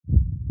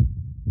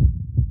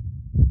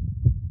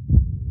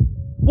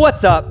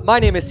What's up? My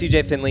name is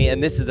CJ Finley,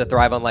 and this is the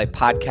Thrive on Life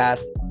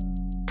podcast.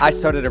 I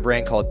started a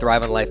brand called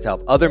Thrive on Life to help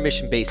other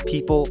mission-based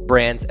people,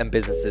 brands, and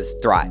businesses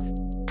thrive.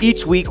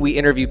 Each week, we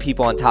interview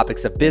people on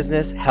topics of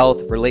business,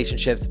 health,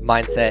 relationships,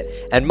 mindset,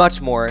 and much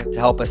more to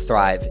help us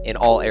thrive in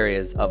all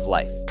areas of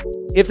life.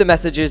 If the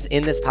messages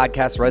in this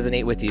podcast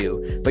resonate with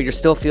you, but you're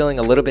still feeling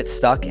a little bit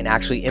stuck in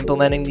actually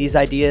implementing these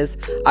ideas,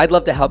 I'd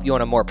love to help you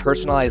on a more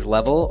personalized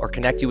level or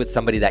connect you with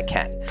somebody that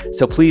can.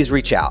 So please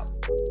reach out.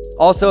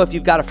 Also, if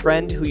you've got a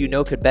friend who you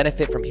know could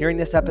benefit from hearing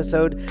this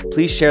episode,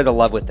 please share the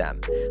love with them.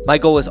 My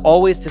goal is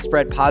always to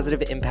spread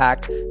positive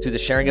impact through the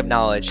sharing of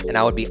knowledge, and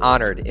I would be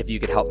honored if you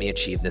could help me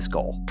achieve this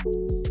goal.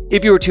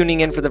 If you were tuning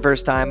in for the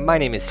first time, my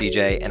name is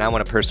CJ, and I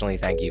want to personally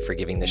thank you for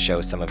giving the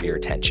show some of your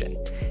attention.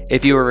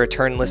 If you are a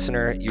return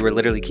listener, you are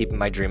literally keeping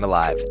my dream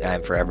alive, and I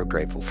am forever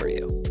grateful for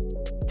you.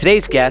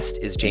 Today's guest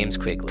is James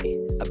Quigley,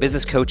 a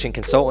business coach and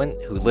consultant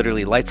who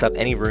literally lights up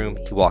any room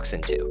he walks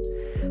into.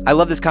 I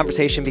love this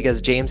conversation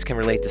because James can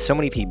relate to so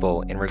many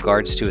people in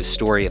regards to his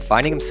story of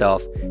finding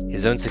himself,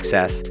 his own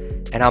success,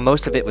 and how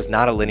most of it was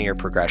not a linear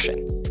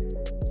progression.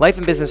 Life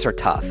and business are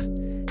tough,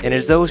 and it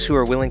is those who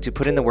are willing to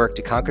put in the work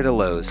to conquer the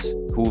lows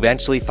who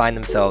eventually find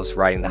themselves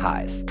riding the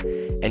highs.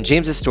 And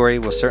James's story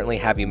will certainly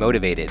have you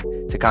motivated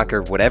to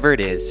conquer whatever it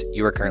is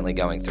you are currently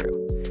going through.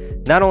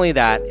 Not only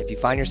that, if you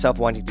find yourself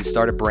wanting to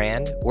start a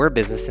brand or a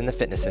business in the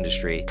fitness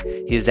industry,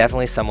 he is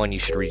definitely someone you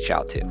should reach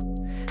out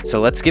to. So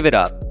let's give it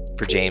up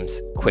for James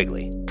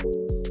Quigley.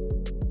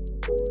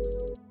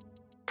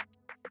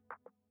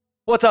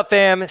 What's up,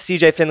 fam?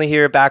 CJ Finley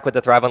here, back with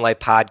the Thrive on Life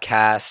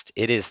podcast.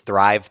 It is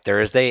Thrive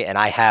Thursday, and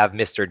I have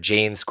Mr.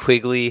 James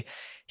Quigley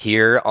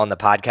here on the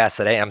podcast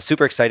today. And I'm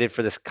super excited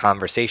for this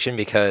conversation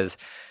because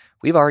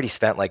we've already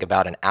spent like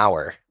about an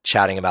hour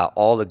chatting about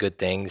all the good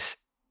things.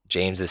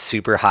 James is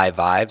super high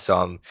vibe, so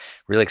I'm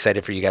really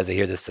excited for you guys to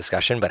hear this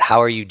discussion. But how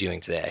are you doing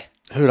today?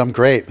 Dude, I'm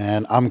great,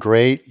 man. I'm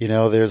great. You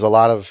know, there's a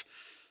lot of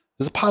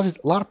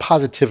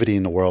positivity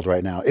in the world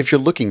right now. If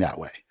you're looking that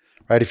way,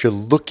 right? If you're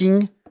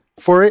looking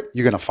for it,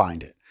 you're going to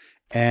find it.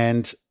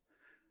 And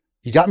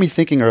you got me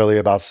thinking earlier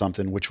about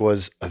something, which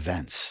was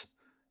events.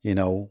 You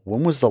know,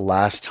 when was the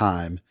last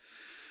time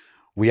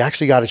we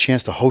actually got a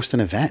chance to host an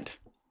event?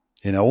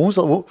 You know,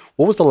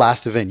 what was the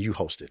last event you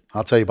hosted?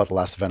 I'll tell you about the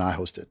last event I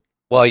hosted.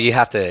 Well, you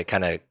have to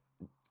kind of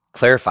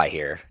clarify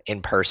here.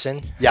 In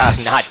person?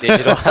 Yes. Not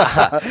digital.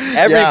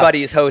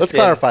 Everybody's hosting. Let's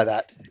clarify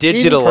that.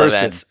 Digital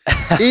events.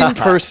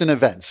 In-person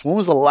events. When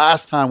was the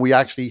last time we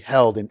actually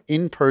held an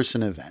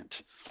in-person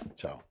event?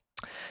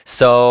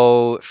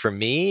 So for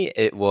me,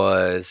 it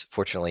was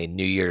fortunately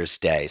New Year's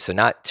Day. So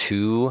not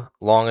too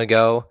long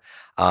ago,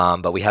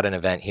 but we had an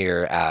event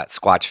here at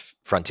Squatch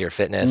Frontier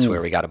Fitness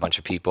where we got a bunch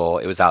of people.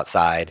 It was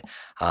outside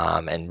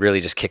and really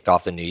just kicked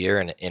off the new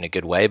year in a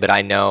good way. But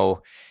I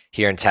know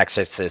here in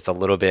Texas, it's a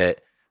little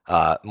bit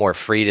more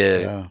free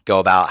to go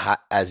about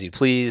as you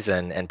please,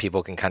 and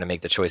people can kind of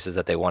make the choices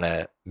that they want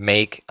to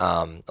make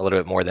a little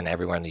bit more than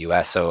everywhere in the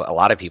US. So a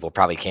lot of people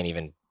probably can't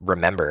even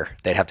remember.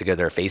 They'd have to go to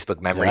their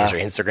Facebook memories or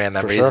Instagram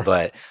memories. Sure.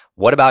 But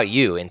what about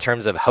you in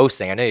terms of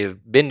hosting? I know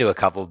you've been to a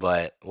couple,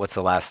 but what's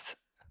the last?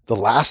 The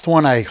last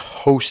one I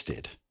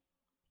hosted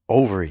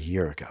over a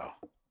year ago,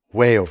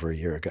 way over a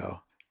year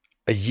ago,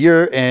 a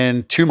year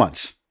and 2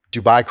 months,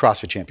 Dubai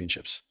CrossFit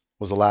Championships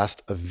was the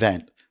last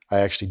event I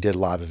actually did a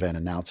live event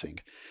announcing.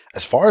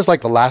 As far as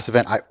like the last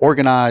event I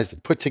organized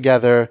and put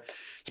together,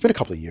 it's been a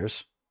couple of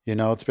years. You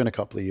know, it's been a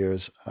couple of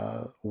years.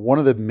 One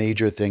of the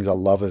major things, I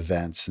love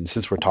events, and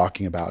since we're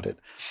talking about it,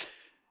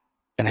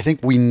 and I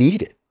think we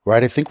need it,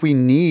 right? I think we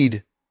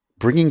need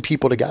bringing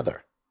people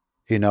together.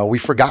 You know, we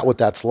forgot what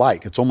that's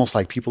like. It's almost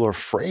like people are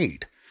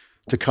afraid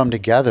to come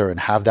together and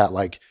have that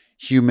like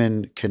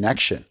human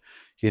connection.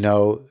 You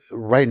know,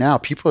 right now,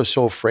 people are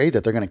so afraid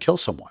that they're going to kill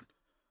someone.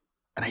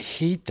 And I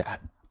hate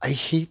that. I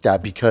hate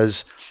that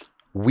because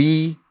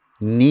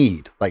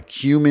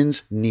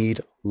humans need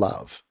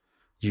love.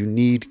 You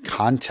need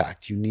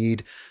contact. You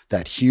need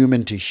that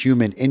human to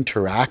human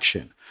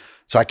interaction.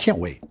 So I can't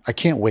wait. I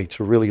can't wait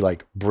to really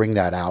like bring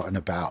that out and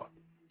about.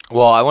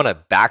 Well, I want to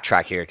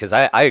backtrack here because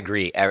I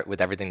agree with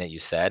everything that you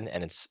said.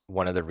 And it's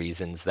one of the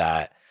reasons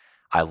that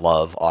I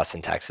love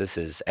Austin, Texas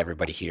is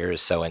everybody here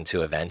is so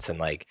into events and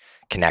like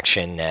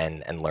connection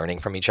and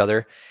learning from each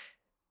other.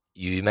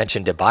 You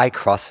mentioned Dubai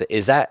CrossFit.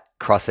 Is that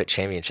CrossFit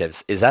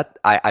Championships? Is that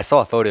I saw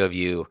a photo of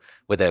you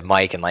with a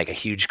mic and like a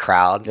huge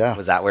crowd. Yeah.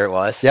 Was that where it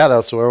was? Yeah,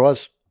 that's where it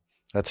was.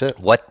 That's it.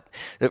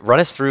 Run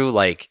us through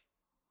like,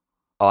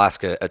 I'll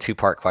ask a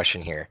two-part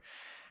question here.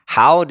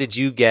 How did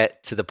you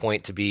get to the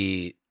point to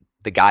be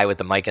the guy with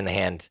the mic in the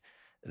hand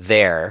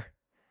there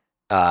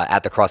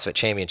at the CrossFit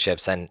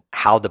Championships, and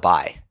how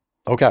Dubai?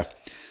 Okay.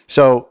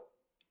 So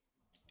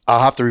I'll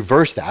have to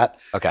reverse that.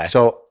 Okay.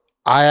 So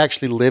I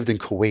actually lived in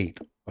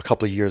Kuwait a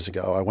couple of years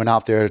ago. I went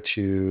out there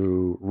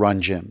to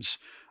run gyms.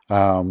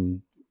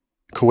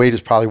 Kuwait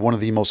is probably one of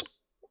the most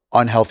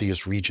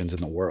unhealthiest regions in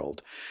the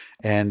world.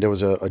 And there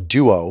was a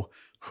duo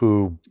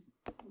who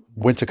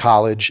went to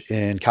college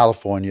in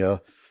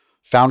California,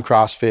 found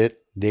CrossFit.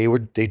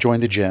 They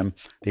joined the gym.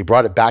 They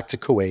brought it back to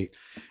Kuwait.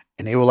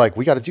 And they were like,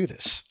 we got to do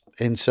this.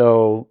 And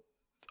so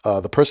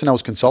the person that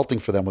was consulting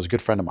for them was a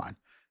good friend of mine.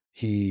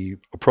 He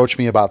approached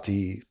me about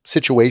the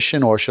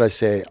situation, or should I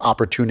say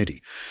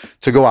opportunity,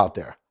 to go out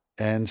there.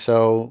 And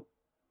so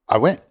I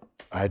went.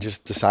 I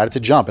just decided to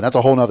jump. And that's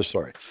a whole nother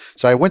story.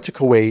 So I went to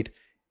Kuwait,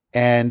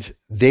 and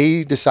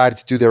they decided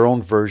to do their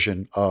own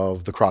version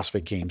of the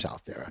CrossFit Games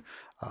out there,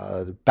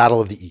 Battle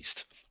of the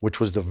East,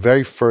 which was the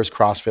very first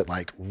CrossFit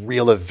like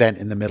real event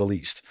in the Middle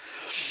East.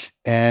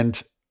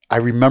 And I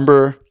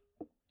remember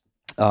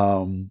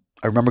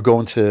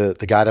going to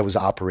the guy that was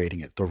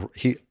operating it.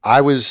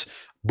 I was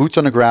boots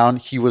on the ground.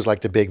 He was like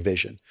the big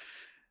vision.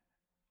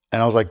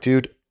 And I was like,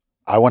 dude,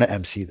 I want to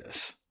MC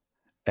this.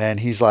 And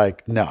he's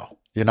like, no,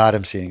 you're not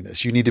MCing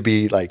this. You need to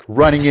be like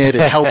running it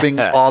and helping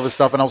all this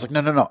stuff. And I was like,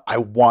 no, I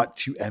want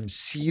to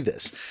MC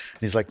this.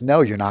 And he's like,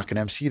 no, you're not going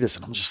to MC this.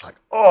 And I'm just like,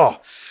 oh.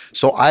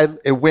 So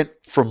it went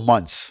for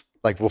months,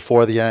 like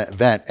before the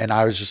event. And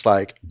I was just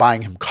like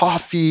buying him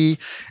coffee.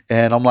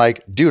 And I'm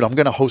like, dude, I'm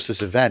going to host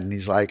this event. And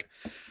he's like,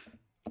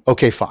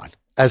 okay, fine.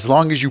 As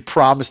long as you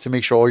promise to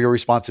make sure all your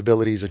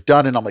responsibilities are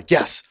done. And I'm like,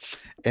 yes.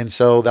 And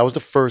so that was the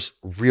first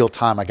real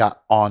time I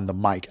got on the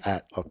mic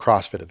at a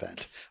CrossFit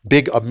event,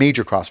 a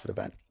major CrossFit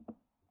event.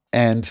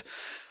 And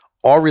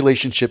our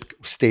relationship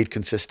stayed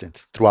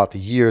consistent throughout the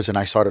years. And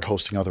I started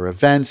hosting other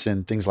events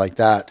and things like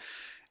that.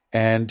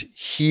 And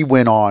he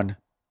went on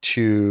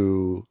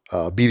to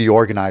be the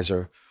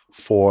organizer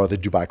for the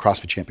Dubai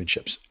CrossFit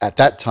Championships. At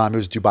that time, it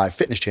was Dubai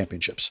Fitness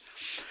Championships.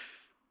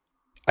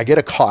 I get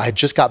a call. I had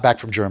just got back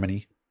from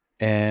Germany,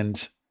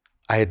 and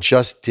I had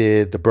just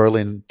did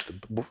the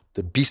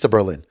Beast of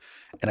Berlin,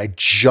 and I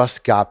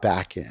just got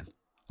back in.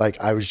 Like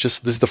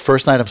this is the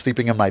first night I'm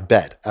sleeping in my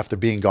bed after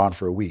being gone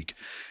for a week.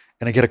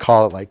 And I get a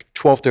call at like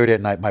 12:30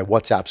 at night. My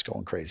WhatsApp's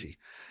going crazy.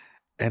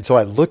 And so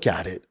I look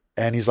at it,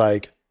 and he's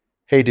like,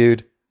 hey,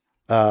 dude,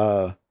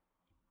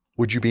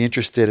 would you be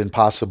interested in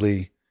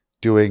possibly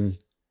doing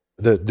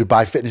the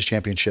Dubai Fitness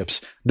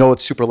Championships? No,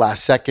 it's super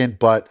last second,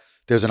 but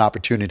there's an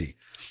opportunity.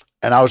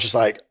 And I was just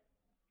like,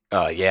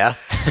 oh, yeah.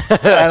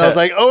 And I was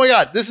like, oh my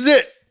God, this is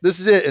it. This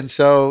is it. And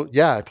so,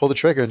 yeah, I pulled the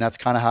trigger, and that's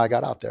kind of how I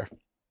got out there.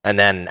 And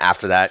then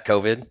after that,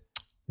 COVID?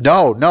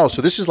 No.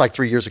 So this is like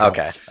 3 years ago.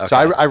 Okay. So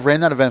I ran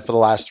that event for the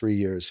last 3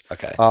 years.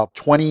 Okay.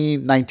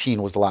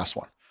 2019 was the last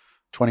one.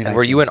 2019. And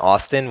were you in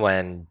Austin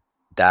when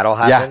that all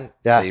happened?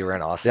 Yeah. So you were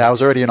in Austin? Yeah, I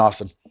was already in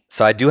Austin.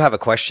 So I do have a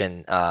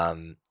question.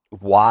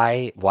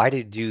 Why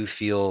did you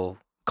feel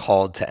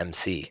called to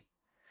MC?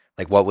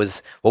 Like what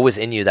was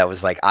in you that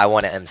was like, I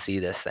want to MC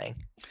this thing?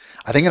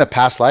 I think in a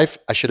past life,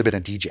 I should have been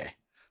a DJ.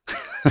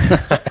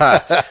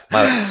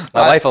 my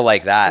wife will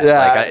like that.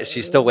 Yeah. Like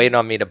she's still waiting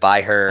on me to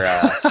buy her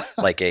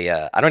like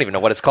I don't even know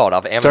what it's called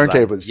off Amazon.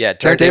 Turntables. Yeah,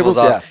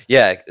 turntables.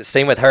 Yeah.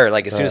 Same with her.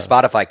 Like as soon as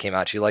Spotify came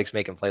out, she likes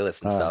making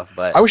playlists and stuff.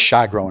 But I was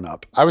shy growing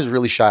up. I was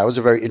really shy. I was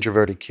a very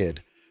introverted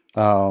kid.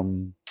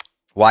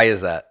 Why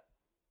is that?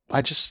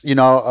 I just,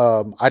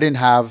 I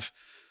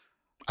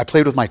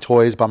played with my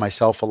toys by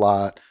myself a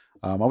lot.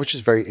 I was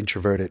just very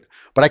introverted.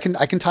 But I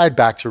can tie it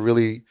back to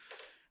really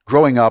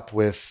growing up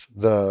with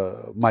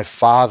my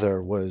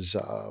father was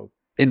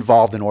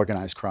involved in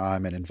organized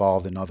crime and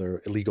involved in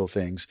other illegal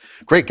things.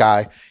 Great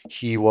guy.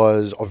 He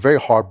was a very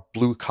hard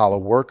blue collar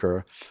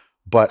worker,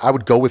 but I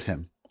would go with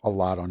him a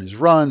lot on his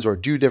runs or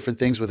do different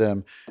things with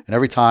him. And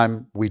every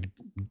time we'd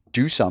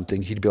do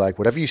something, he'd be like,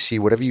 whatever you see,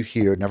 whatever you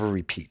hear, never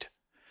repeat.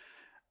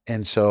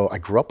 And so I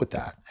grew up with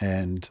that.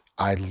 And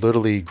I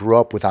literally grew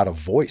up without a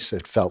voice,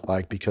 it felt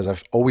like, because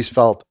I've always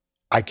felt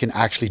I can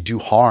actually do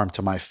harm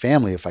to my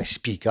family if I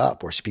speak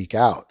up or speak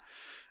out.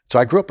 So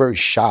I grew up very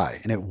shy.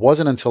 And it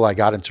wasn't until I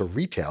got into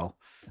retail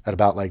at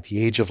about like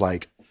the age of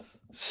like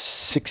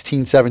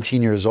 16,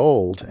 17 years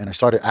old, and I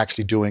started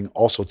actually doing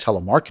also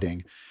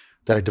telemarketing,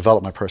 that I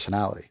developed my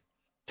personality.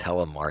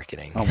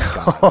 Telemarketing. Oh my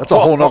God. That's a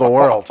whole nother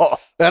world.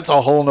 That's a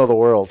whole nother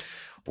world.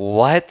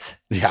 What?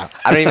 Yeah.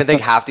 I don't even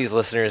think half these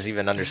listeners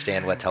even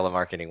understand what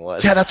telemarketing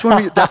was. Yeah, that's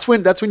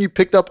when you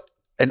picked up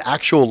an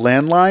actual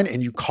landline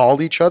and you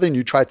called each other and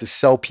you tried to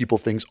sell people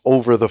things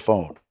over the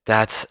phone.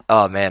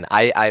 Oh man.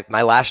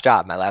 My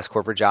last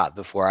corporate job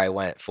before I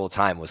went full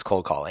time was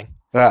cold calling.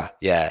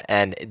 Yeah.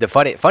 And the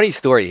funny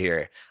story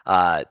here,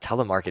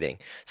 telemarketing.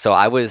 So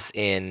I was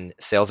in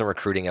sales and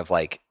recruiting of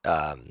like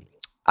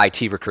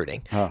IT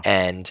recruiting,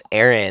 and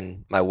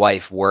Erin, my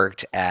wife,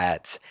 worked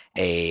at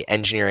a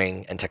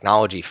engineering and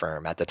technology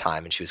firm at the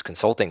time, and she was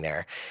consulting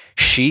there.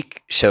 She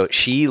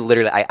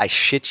literally, I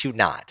shit you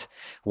not,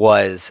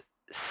 was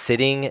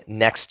sitting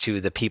next to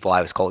the people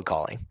I was cold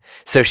calling.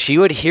 So she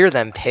would hear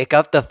them pick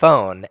up the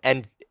phone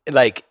and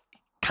like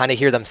kind of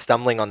hear them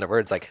stumbling on the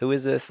words, like, who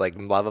is this? Like,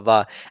 blah, blah,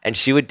 blah. And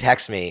she would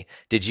text me,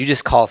 did you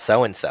just call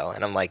so-and-so?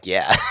 And I'm like,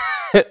 yeah.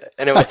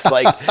 And it was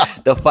like,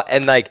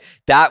 and like,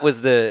 that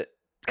was the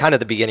kind of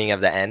the beginning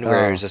of the end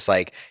where it was just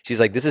like, she's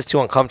like, this is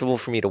too uncomfortable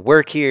for me to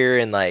work here.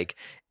 And like,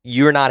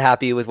 you're not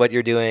happy with what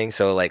you're doing.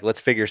 So like, let's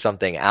figure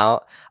something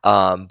out.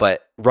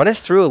 But run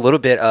us through a little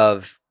bit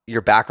of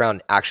your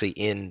background actually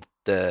in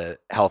the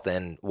health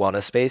and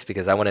wellness space,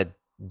 because I want to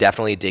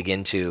definitely dig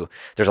into,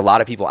 there's a lot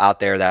of people out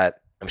there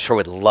that I'm sure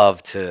would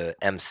love to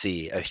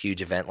MC a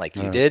huge event like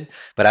you did.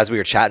 But as we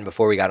were chatting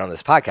before we got on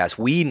this podcast,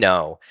 we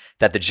know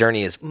that the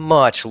journey is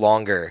much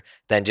longer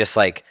than just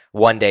like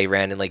one day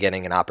randomly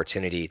getting an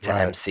opportunity to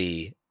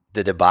MC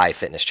the Dubai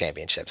Fitness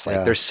Championships.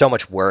 Like there's so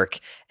much work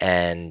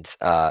and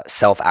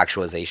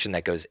self-actualization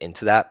that goes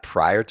into that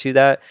prior to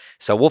that.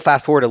 So we'll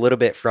fast forward a little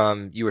bit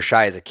from you were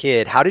shy as a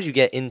kid. How did you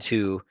get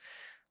into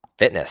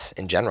fitness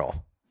in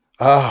general?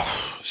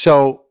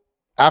 So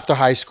after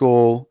high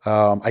school,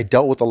 I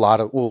dealt with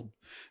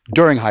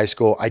during high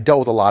school, I dealt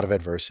with a lot of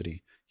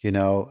adversity.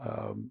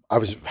 I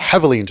was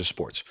heavily into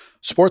sports.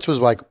 Sports was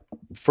like,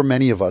 for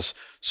many of us,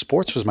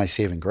 sports was my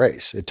saving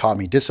grace. It taught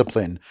me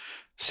discipline,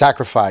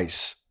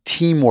 sacrifice,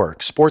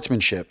 teamwork,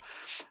 sportsmanship.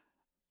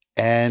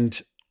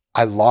 And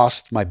I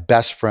lost my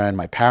best friend.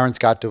 My parents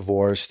got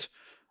divorced.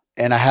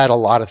 And I had a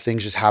lot of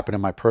things just happen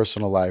in my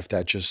personal life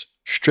that just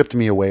stripped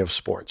me away of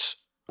sports.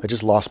 I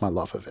just lost my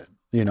love of it.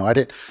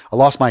 I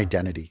lost my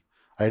identity.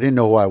 I didn't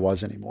know who I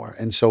was anymore.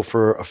 And so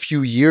for a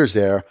few years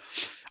there,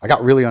 I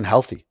got really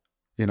unhealthy.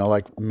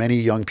 Like many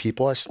young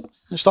people, I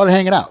started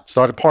hanging out,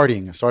 started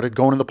partying, I started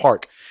going to the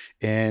park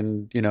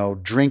and,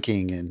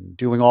 drinking and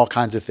doing all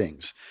kinds of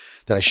things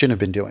that I shouldn't have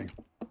been doing.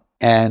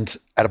 And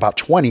at about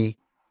 20,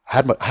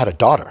 I had a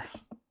daughter,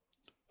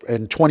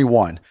 and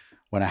 21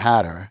 when I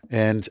had her.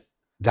 And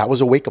that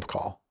was a wake-up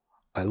call.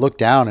 I looked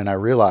down and I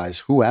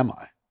realized, who am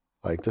I?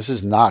 Like, this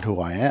is not who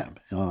I am.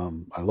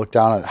 I looked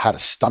down, I had a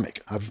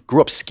stomach. I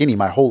grew up skinny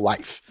my whole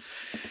life.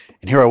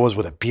 And here I was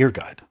with a beer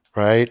gut,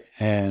 right?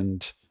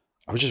 And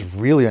I was just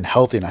really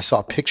unhealthy. And I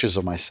saw pictures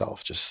of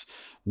myself just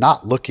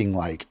not looking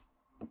like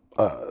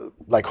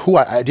who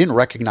I didn't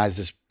recognize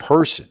this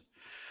person.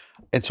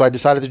 And so I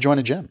decided to join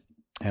a gym.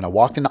 And I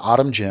walked into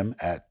Autumn Gym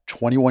at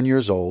 21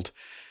 years old.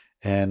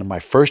 And my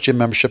first gym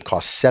membership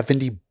cost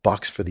 $70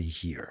 for the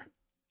year.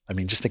 I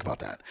mean, just think about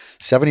that.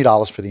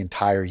 $70 for the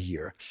entire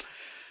year.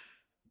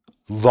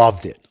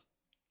 Loved it.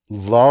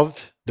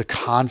 Loved the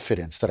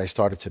confidence that I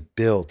started to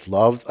build.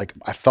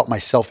 I felt my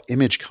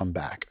self-image come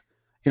back.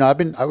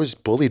 I was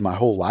bullied my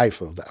whole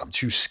life of that. I'm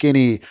too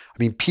skinny. I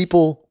mean,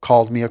 people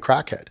called me a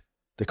crackhead.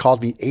 They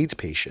called me AIDS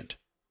patient.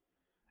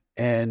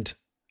 And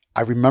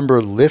I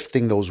remember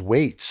lifting those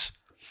weights.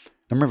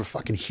 I remember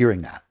fucking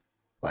hearing that.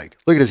 Like,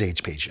 look at this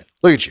AIDS patient.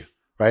 Look at you,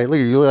 right?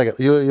 You look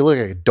like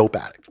a dope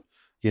addict.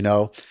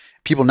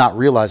 People not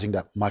realizing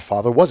that my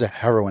father was a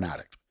heroin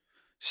addict.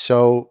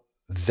 So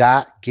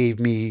that gave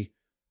me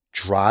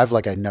drive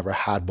like I never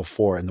had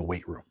before in the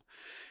weight room.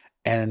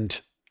 And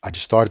I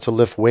just started to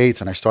lift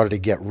weights and I started to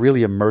get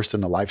really immersed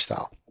in the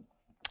lifestyle.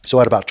 So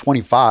at about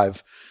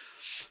 25,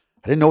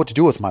 I didn't know what to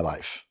do with my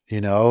life.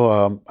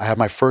 I had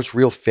my first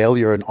real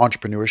failure in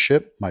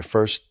entrepreneurship. My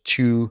first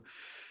 2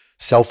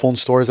 cell phone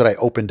stores that I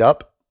opened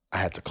up, I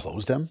had to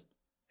close them.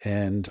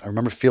 And I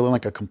remember feeling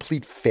like a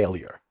complete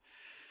failure.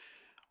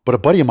 But a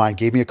buddy of mine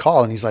gave me a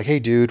call and he's like, hey,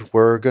 dude,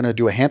 we're going to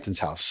do a Hamptons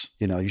house.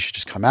 You should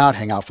just come out,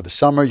 hang out for the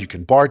summer. You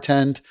can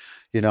bartend,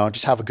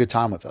 just have a good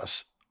time with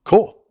us.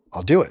 Cool.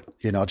 I'll do it.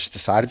 Just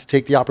decided to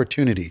take the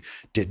opportunity.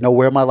 Didn't know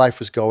where my life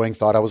was going.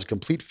 Thought I was a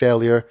complete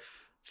failure.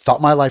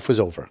 Thought my life was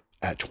over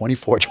at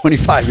 24,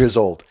 25 years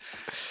old.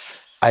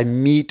 I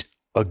meet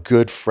a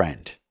good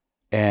friend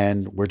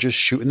and we're just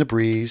shooting the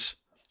breeze.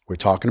 We're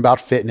talking about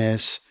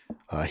fitness.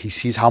 He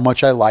sees how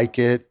much I like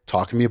it,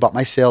 talking to me about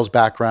my sales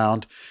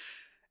background.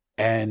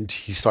 And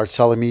he starts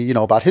telling me,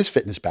 about his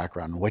fitness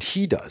background and what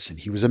he does. And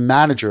he was a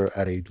manager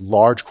at a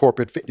large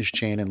corporate fitness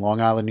chain in Long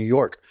Island, New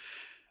York.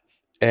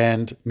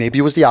 And maybe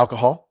it was the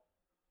alcohol.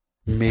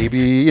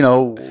 Maybe, I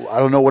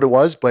don't know what it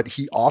was, but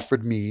he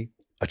offered me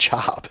a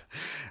job.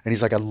 And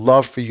he's like, I'd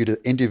love for you to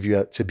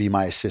interview to be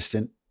my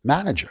assistant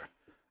manager.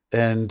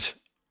 And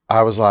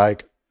I was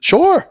like,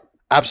 sure,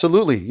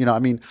 absolutely.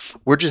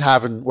 We're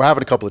having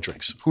a couple of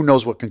drinks. Who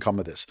knows what can come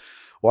of this?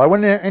 Well, I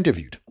went in there and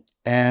interviewed.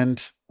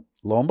 And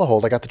lo and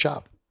behold, I got the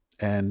job.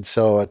 And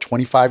so at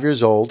 25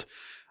 years old,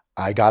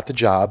 I got the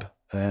job.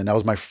 And that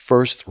was my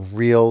first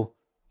real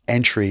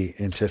entry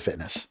into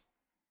fitness.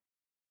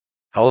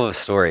 Hell of a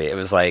story. It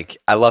was like,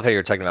 I love how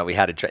you're talking about we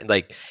had a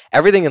like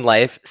everything in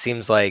life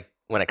seems like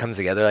when it comes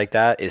together like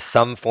that is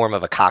some form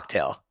of a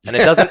cocktail. And it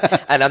doesn't,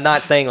 and I'm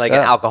not saying like an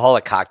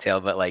alcoholic cocktail,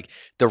 but like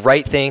the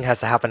right thing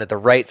has to happen at the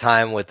right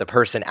time with the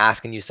person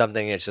asking you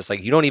something. And it's just like,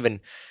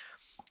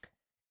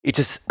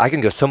 I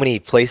can go so many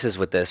places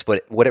with this,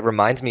 but what it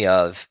reminds me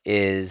of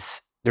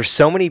is there's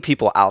so many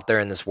people out there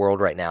in this world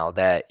right now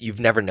that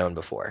you've never known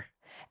before.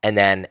 And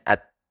then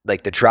at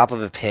like the drop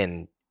of a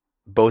pin,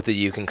 both of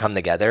you can come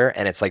together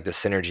and it's like the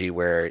synergy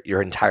where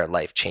your entire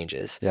life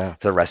changes for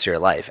the rest of your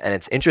life. And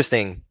it's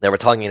interesting that we're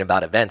talking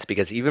about events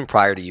because even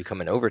prior to you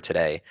coming over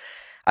today,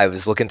 I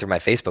was looking through my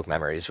Facebook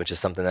memories, which is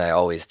something that I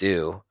always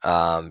do,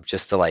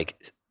 just to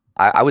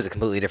I was a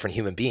completely different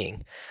human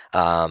being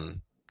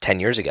 10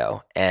 years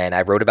ago. And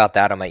I wrote about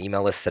that on my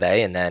email list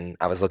today. And then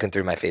I was looking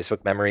through my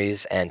Facebook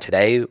memories and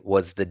today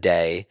was the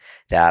day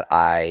that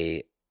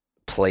I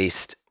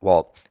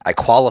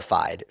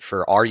qualified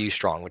for Are You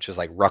Strong, which was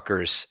like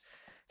Rutgers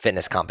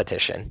fitness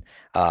competition.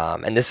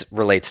 And this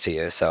relates to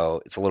you,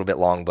 so it's a little bit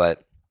long,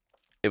 but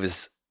it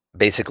was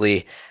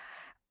basically,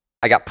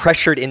 I got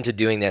pressured into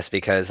doing this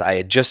because I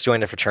had just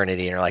joined a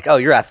fraternity and they're like, oh,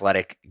 you're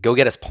athletic, go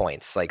get us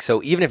points. Like,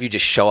 so even if you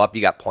just show up,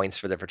 you got points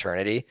for the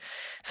fraternity.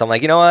 So I'm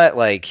like, you know what?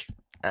 Like,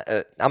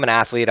 I'm an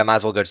athlete. I might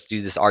as well go just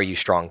do this Are You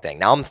Strong thing.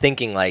 Now I'm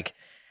thinking like,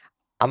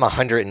 I'm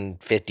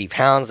 150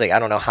 pounds. Like, I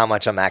don't know how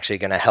much I'm actually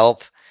going to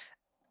help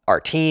our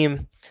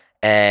team.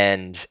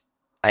 And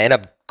I end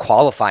up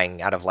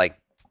qualifying out of like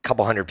a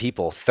couple hundred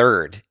people,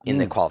 third in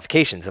the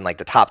qualifications, and like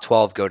the top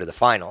 12 go to the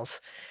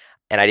finals.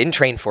 And I didn't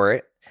train for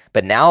it.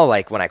 But now,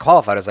 like when I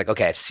qualified, I was like,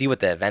 okay, I see what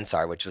the events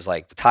are, which was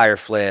like the tire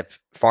flip,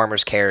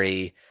 farmer's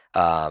carry,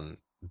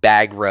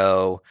 bag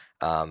row,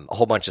 a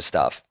whole bunch of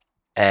stuff.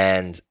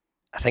 And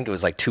I think it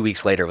was like 2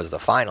 weeks later was the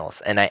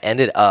finals. And I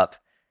ended up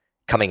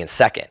coming in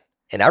second.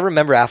 And I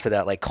remember after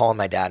that, like calling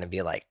my dad and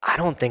being like, I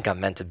don't think I'm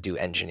meant to do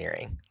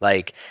engineering.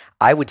 Like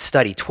I would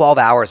study 12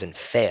 hours and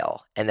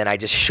fail. And then I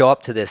just show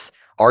up to this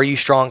Are You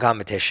Strong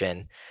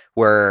competition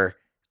where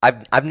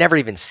I've never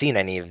even seen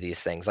any of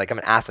these things. Like I'm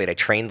an athlete. I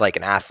trained like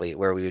an athlete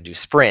where we would do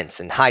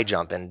sprints and high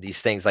jump and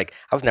these things. Like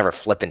I was never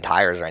flipping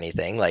tires or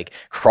anything, like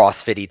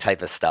CrossFit-y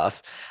type of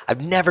stuff.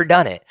 I've never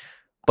done it.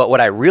 But what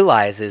I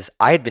realized is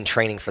I had been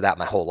training for that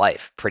my whole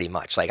life, pretty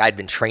much. Like I'd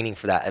been training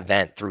for that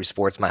event through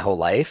sports my whole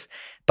life,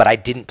 but I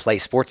didn't play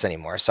sports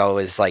anymore. So I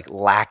was like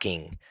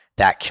lacking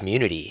that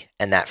community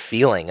and that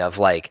feeling of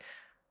like,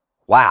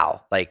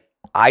 wow, like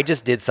I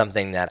just did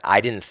something that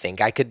I didn't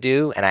think I could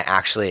do and I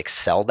actually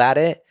excelled at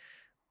it.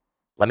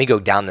 Let me go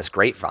down this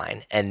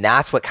grapevine. And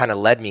that's what kind of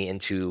led me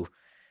into,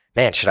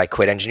 man, should I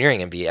quit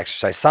engineering and be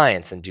exercise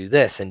science and do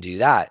this and do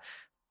that?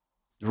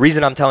 The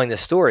reason I'm telling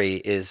this story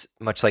is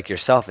much like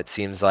yourself. It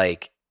seems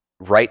like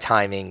right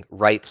timing,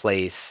 right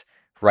place,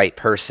 right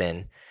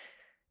person.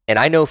 And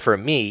I know for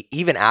me,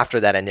 even after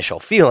that initial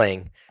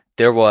feeling,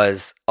 there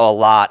was a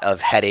lot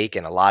of headache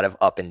and a lot of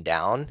up and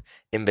down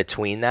in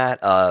between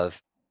that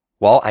of,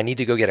 well, I need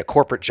to go get a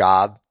corporate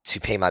job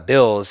to pay my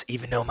bills,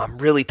 even though I'm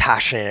really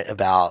passionate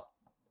about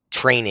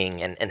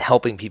training and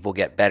helping people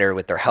get better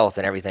with their health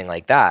and everything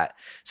like that.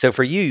 So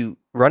for you,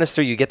 run us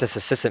through, you get this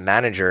assistant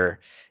manager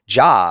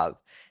job.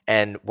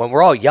 And when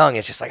we're all young,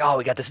 it's just like, oh,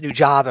 we got this new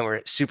job and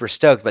we're super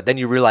stoked. But then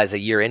you realize a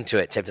year into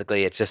it,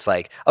 typically it's just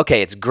like,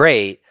 okay, it's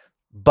great,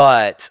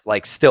 but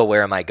like still,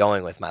 where am I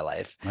going with my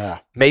life? Yeah.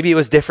 Maybe it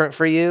was different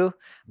for you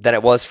than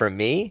it was for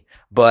me,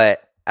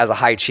 but as a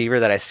high achiever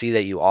that I see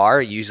that you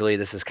are, usually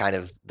this is kind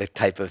of the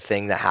type of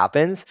thing that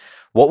happens.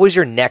 What was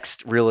your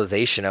next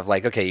realization of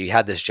like, okay, you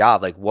had this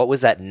job, like what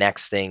was that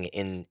next thing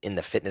in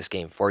the fitness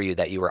game for you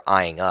that you were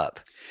eyeing up?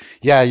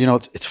 Yeah, you know,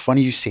 it's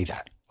funny you say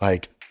that.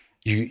 Like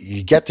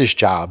you get this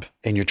job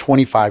and you're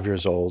 25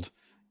 years old.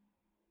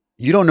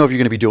 You don't know if you're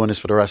going to be doing this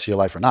for the rest of your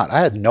life or not.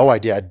 I had no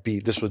idea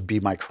this would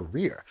be my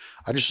career.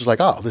 I just was like,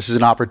 oh, this is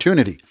an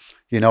opportunity,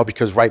 you know,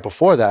 because right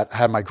before that I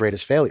had my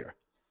greatest failure,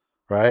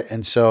 right?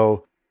 And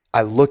so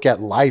I look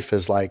at life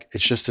as like,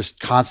 it's just this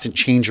constant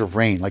change of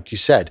reign. Like you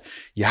said,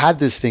 you had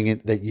this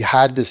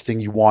thing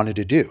you wanted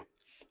to do,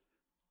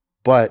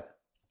 but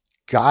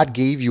God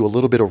gave you a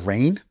little bit of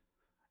reign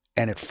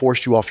and it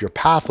forced you off your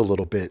path a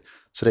little bit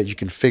so that you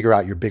can figure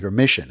out your bigger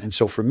mission. And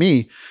so for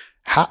me,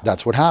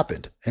 that's what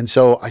happened. And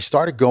so I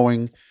started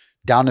going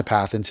down the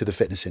path into the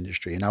fitness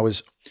industry and I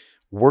was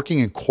working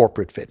in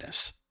corporate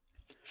fitness.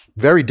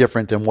 Very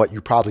different than what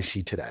you probably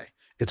see today.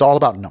 It's all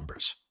about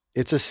numbers.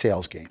 It's a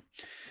sales game.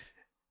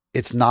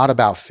 It's not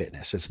about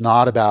fitness. It's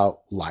not about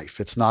life.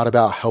 It's not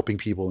about helping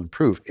people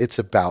improve. It's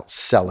about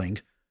selling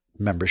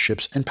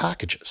memberships and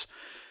packages.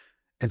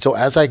 And so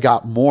as I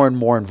got more and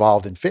more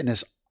involved in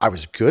fitness, I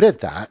was good at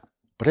that,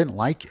 but I didn't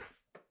like it.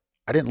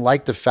 I didn't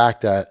like the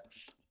fact that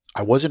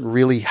I wasn't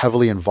really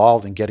heavily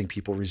involved in getting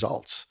people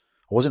results.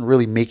 I wasn't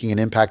really making an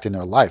impact in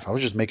their life. I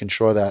was just making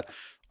sure that.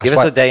 Give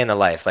us a day in the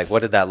life. Like,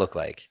 what did that look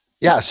like?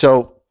 Yeah.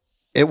 So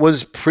it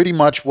was pretty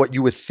much what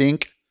you would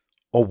think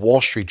a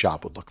Wall Street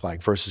job would look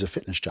like versus a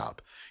fitness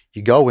job.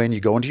 You go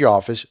into your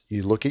office,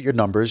 you look at your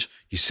numbers,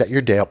 you set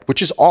your day up,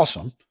 which is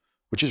awesome,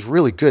 which is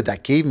really good.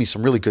 That gave me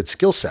some really good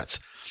skill sets.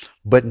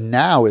 But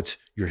now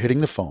you're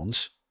hitting the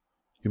phones.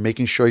 You're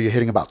making sure you're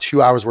hitting about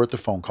 2 hours worth of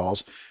phone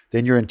calls.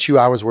 Then you're in 2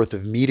 hours worth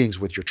of meetings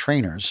with your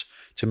trainers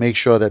to make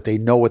sure that they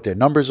know what their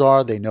numbers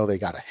are. They know they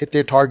got to hit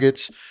their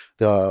targets.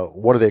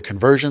 What do their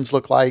conversions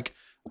look like?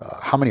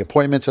 How many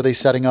appointments are they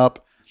setting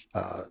up?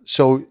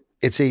 So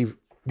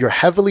you're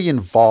heavily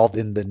involved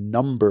in the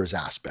numbers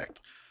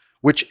aspect,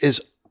 which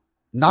is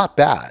not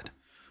bad,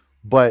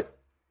 but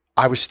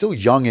I was still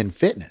young in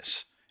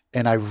fitness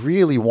and I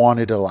really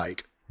wanted to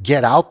like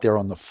get out there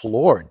on the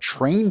floor and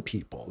train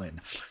people and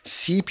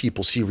see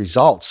people see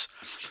results.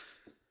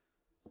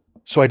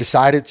 So I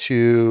decided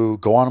to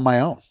go on my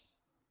own.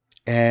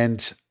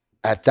 And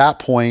at that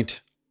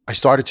point, I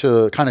started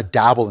to kind of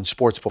dabble in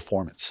sports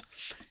performance.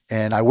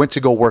 And I went to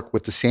go work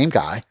with the same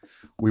guy.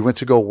 We went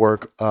to go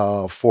work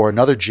for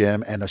another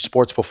gym and a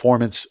sports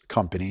performance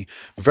company,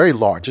 very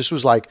large. This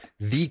was like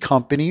the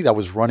company that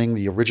was running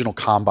the original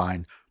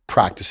combine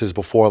practices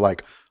before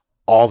like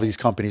all these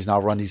companies now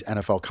run these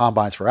NFL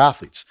combines for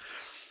athletes.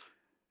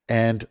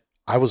 And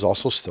I was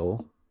also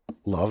still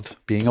loved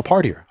being a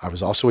partier. I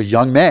was also a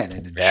young man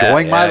and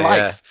enjoying my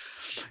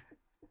life.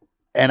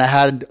 And I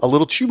had a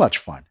little too much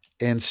fun.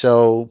 And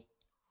so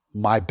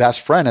my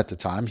best friend at the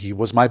time, he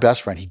was my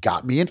best friend. He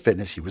got me in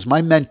fitness. He was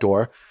my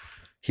mentor.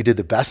 He did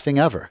the best thing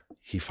ever.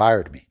 He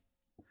fired me.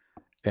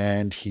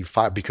 And he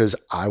fired because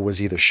I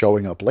was either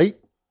showing up late,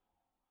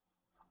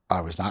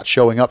 I was not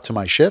showing up to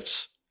my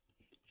shifts,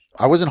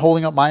 I wasn't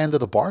holding up my end of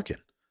the bargain,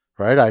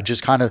 right? I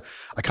kind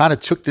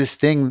of took this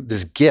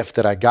gift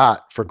that I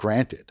got for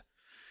granted.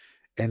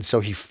 And so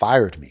he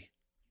fired me.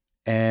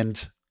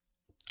 And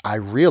I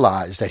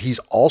realized that he's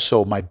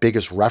also my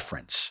biggest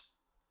reference.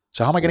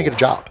 So how am I going to get a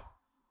job?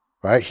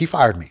 Right? He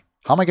fired me.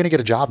 How am I going to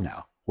get a job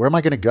now? Where am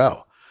I going to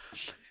go?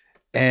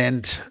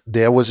 And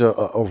there was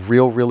a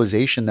real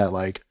realization that,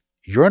 like,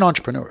 you're an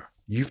entrepreneur.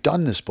 You've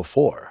done this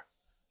before.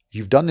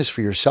 You've done this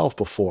for yourself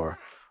before.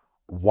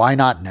 Why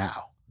not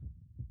now?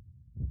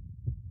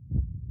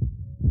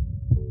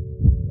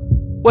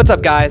 What's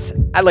up, guys?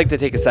 I'd like to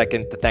take a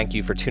second to thank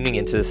you for tuning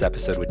into this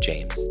episode with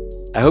James.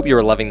 I hope you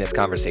are loving this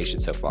conversation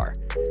so far.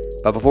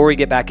 But before we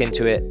get back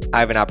into it, I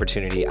have an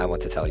opportunity I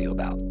want to tell you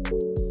about.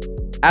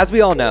 As we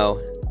all know,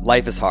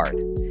 life is hard.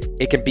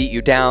 It can beat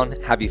you down,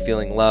 have you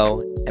feeling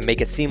low, and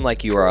make it seem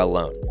like you are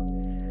alone.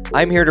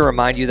 I'm here to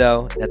remind you,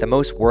 though, that the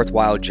most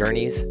worthwhile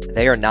journeys,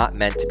 they are not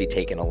meant to be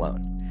taken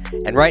alone.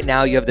 And right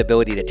now, you have the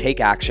ability to take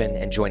action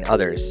and join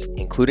others,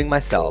 including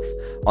myself,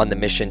 on the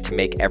mission to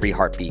make every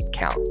heartbeat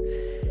count.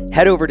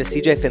 Head over to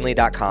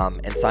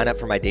cjfinley.com and sign up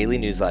for my daily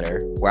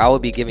newsletter, where I will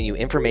be giving you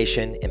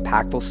information,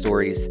 impactful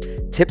stories,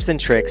 tips and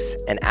tricks,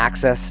 and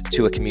access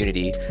to a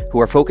community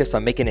who are focused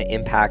on making an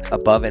impact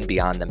above and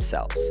beyond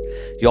themselves.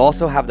 You'll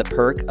also have the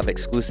perk of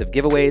exclusive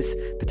giveaways,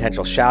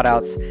 potential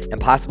shoutouts, and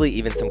possibly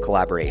even some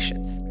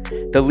collaborations.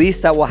 The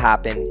least that will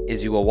happen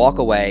is you will walk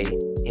away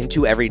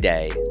into every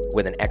day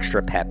with an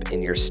extra pep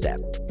in your step.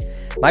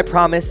 My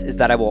promise is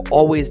that I will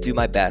always do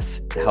my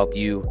best to help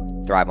you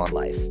thrive on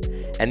life.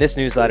 And this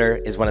newsletter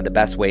is one of the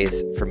best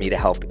ways for me to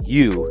help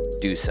you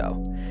do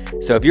so.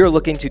 So if you're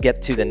looking to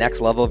get to the next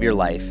level of your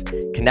life,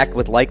 connect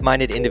with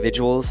like-minded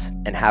individuals,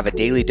 and have a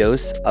daily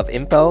dose of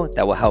info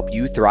that will help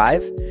you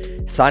thrive,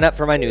 sign up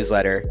for my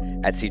newsletter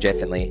at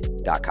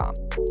cjfinley.com.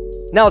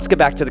 Now let's get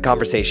back to the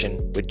conversation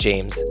with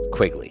James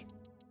Quigley.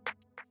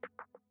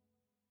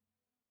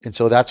 And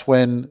so that's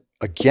when,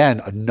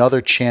 again, another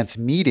chance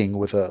meeting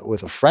with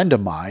a friend of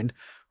mine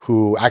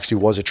who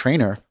actually was a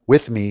trainer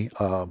with me,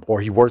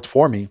 or he worked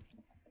for me.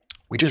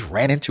 We just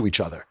ran into each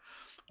other.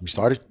 We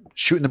started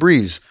shooting the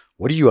breeze.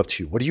 What are you up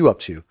to? What are you up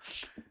to?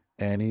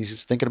 And he's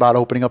just thinking about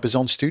opening up his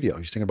own studio.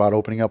 He's thinking about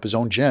opening up his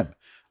own gym.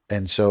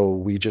 And so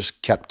we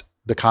just kept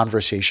the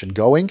conversation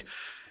going,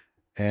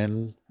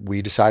 and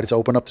we decided to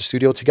open up the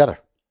studio together.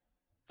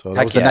 So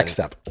that was the next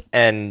step.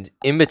 And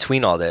in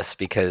between all this,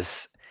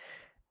 because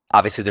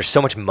obviously there's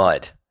so much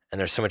mud and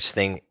there's so much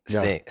things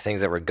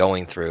that we're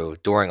going through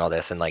during all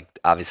this. And like,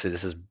 obviously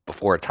this is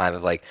before a time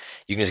of like,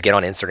 you can just get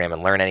on Instagram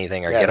and learn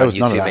anything, or get on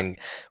YouTube. And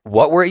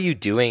what were you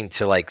doing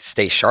to like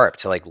stay sharp,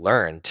 to like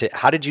learn,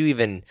 how did you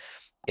even,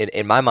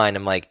 in my mind,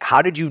 I'm like,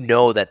 how did you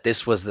know that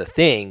this was the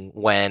thing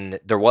when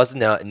there was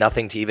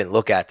nothing to even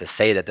look at to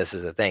say that this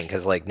is a thing?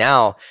 Because like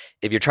now,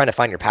 if you're trying to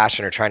find your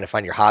passion or trying to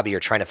find your hobby or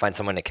trying to find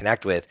someone to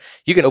connect with,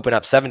 you can open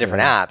up 7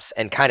 different apps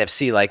and kind of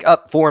see like,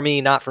 for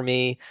me, not for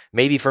me,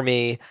 maybe for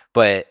me,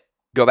 but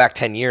go back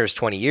 10 years,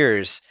 20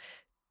 years,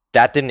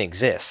 that didn't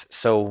exist.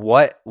 So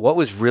what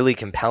was really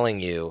compelling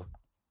you,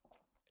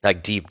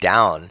 like deep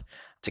down,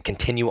 to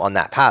continue on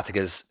that path?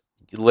 Because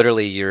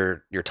literally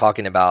you're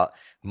talking about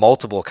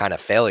multiple kind of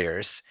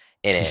failures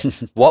in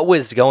it. What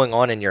was going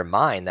on in your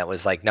mind that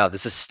was like, no,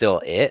 this is still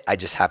it? I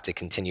just have to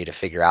continue to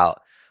figure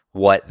out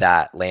what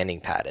that landing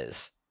pad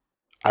is.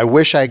 I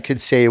wish I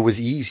could say it was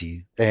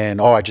easy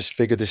and, I just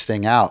figured this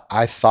thing out.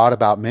 I thought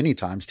about many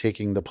times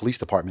taking the police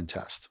department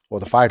test or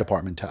the fire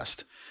department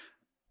test.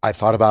 I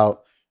thought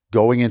about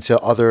going into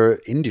other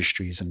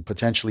industries and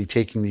potentially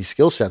taking these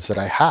skill sets that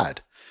I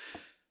had.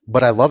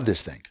 But I love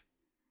this thing.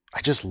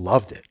 I just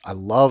loved it. I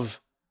love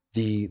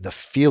the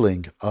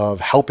feeling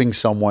of helping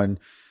someone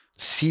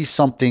see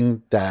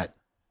something that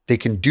they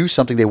can do,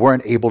 something they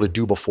weren't able to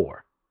do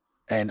before.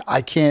 And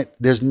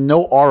there's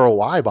no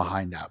ROI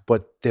behind that,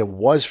 but there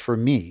was for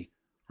me,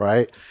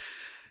 right?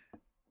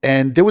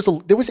 And there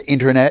was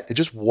internet. It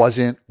just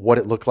wasn't what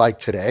it looked like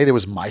today. There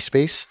was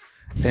MySpace.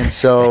 And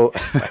so,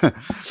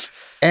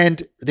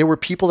 and there were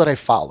people that I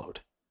followed,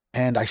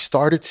 and I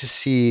started to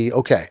see,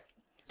 okay,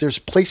 there's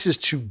places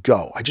to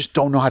go. I just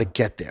don't know how to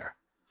get there,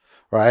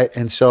 right?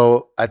 And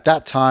so at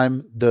that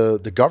time,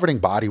 the governing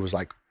body was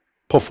like,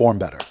 perform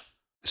better.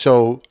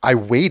 So I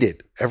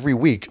waited every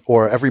week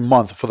or every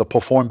month for the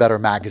Perform Better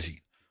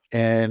magazine.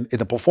 And in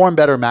the Perform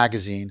Better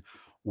magazine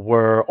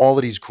were all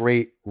of these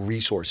great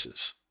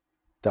resources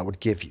that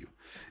would give you.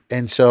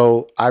 And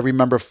so I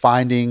remember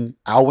finding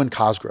Alwyn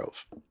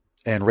Cosgrove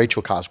and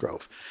Rachel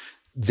Cosgrove.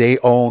 They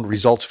owned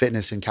Results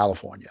Fitness in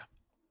California.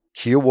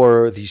 Here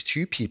were these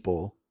 2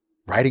 people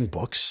writing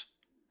books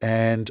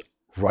and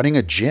running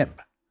a gym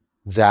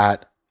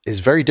that is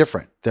very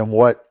different than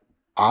what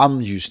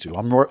I'm used to.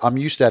 I'm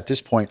used to at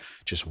this point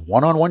just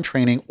one-on-one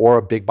training or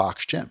a big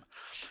box gym.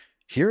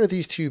 Here are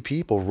these two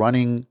people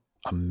running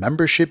a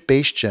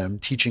membership-based gym,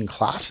 teaching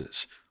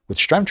classes with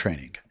strength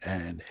training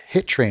and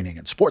HIIT training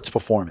and sports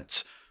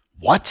performance.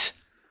 What?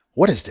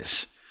 What is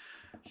this?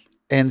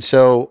 And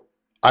so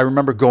I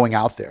remember going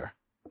out there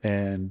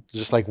and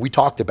just like we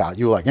talked about,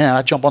 you were like, man,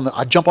 I jump on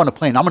the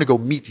plane. I'm going to go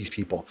meet these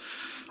people.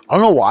 I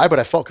don't know why, but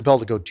I felt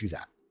compelled to go do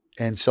that.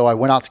 And so I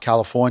went out to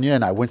California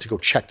and I went to go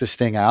check this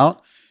thing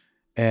out.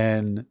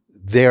 And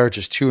they're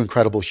just two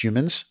incredible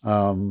humans.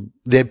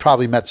 They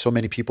probably met so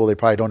many people, they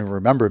probably don't even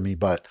remember me,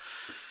 but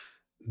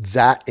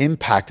that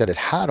impact that it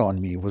had on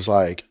me was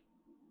like,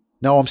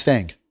 no, I'm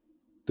staying.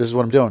 This is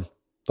what I'm doing.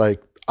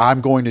 Like,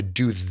 I'm going to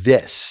do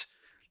this.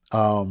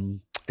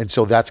 And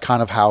so that's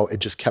kind of how it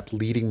just kept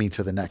leading me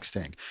to the next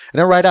thing. And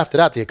then right after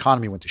that, the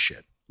economy went to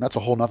shit. That's a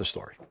whole nother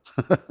story.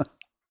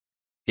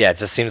 Yeah, it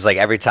just seems like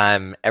every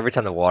time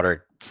the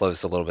water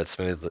flows a little bit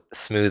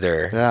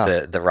smoother,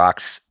 Yeah. the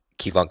rocks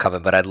keep on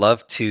coming. But I'd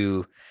love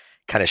to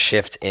kind of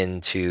shift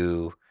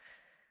into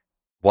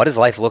what does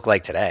life look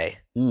like today?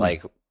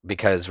 Like,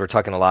 because we're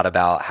talking a lot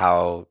about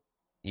how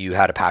you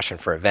had a passion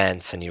for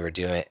events and you were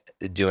doing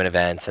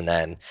events and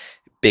then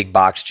big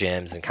box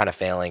gyms and kind of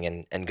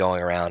failing and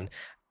going around.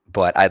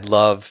 But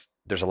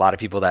there's a lot of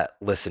people that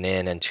listen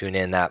in and tune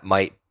in that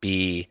might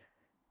be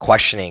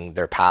questioning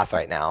their path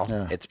right now.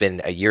 Yeah. It's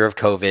been a year of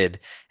COVID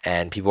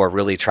and people are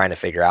really trying to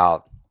figure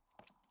out,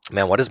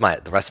 man, what does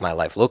the rest of my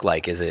life look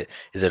like? Is it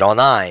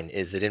online?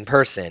 Is it in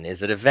person?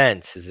 Is it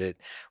events?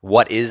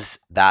 What is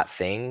that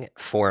thing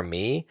for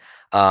me?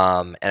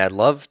 And I'd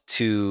love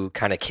to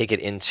kind of kick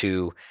it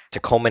to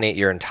culminate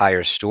your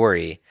entire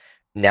story.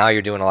 Now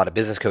you're doing a lot of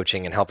business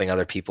coaching and helping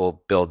other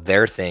people build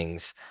their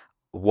things.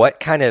 What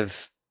kind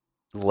of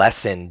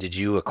lesson did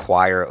you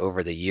acquire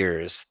over the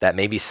years that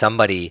maybe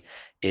somebody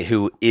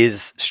who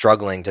is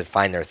struggling to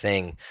find their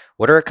thing,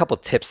 what are a couple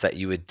tips that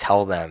you would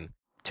tell them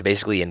to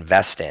basically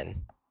invest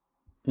in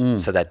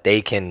so that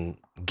they can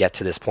get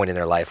to this point in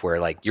their life where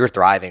like you're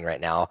thriving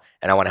right now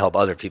and I want to help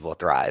other people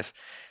thrive.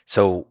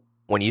 So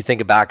when you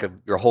think back of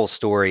your whole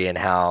story and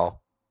how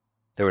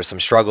there were some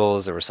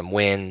struggles, there were some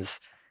wins,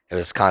 it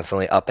was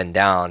constantly up and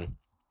down,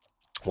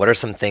 what are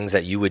some things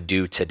that you would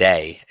do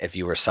today if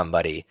you were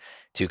somebody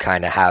to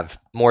kind of have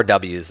more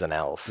W's than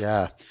L's?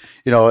 Yeah.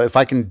 If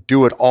I can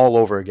do it all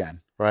over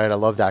again, right? I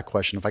love that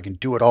question. If I can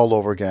do it all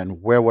over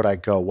again, where would I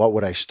go? What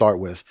would I start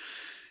with?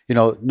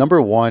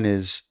 Number one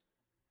is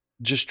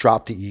just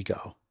drop the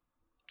ego.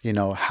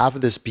 Have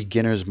this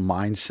beginner's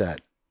mindset,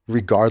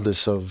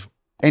 regardless of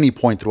any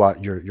point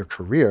throughout your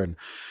career. And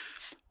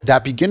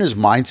that beginner's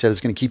mindset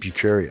is going to keep you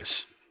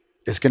curious.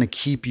 It's going to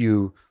keep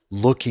you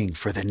looking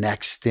for the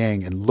next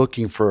thing and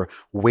looking for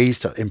ways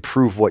to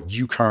improve what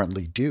you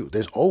currently do.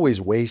 There's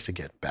always ways to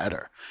get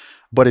better.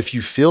 But if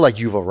you feel like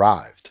you've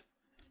arrived,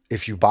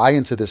 if you buy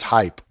into this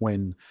hype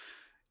when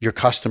your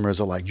customers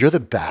are like, you're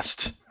the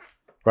best,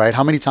 right?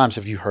 How many times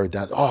have you heard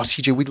that? Oh,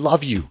 CJ, we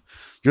love you.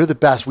 You're the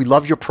best. We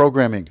love your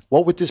programming.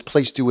 What would this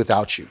place do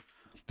without you?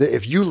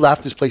 If you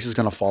left, this place is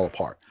going to fall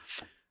apart.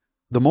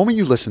 The moment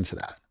you listen to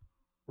that,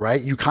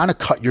 right, you kind of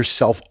cut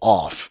yourself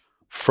off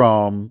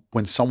from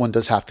when someone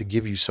does have to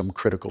give you some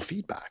critical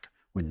feedback,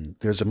 when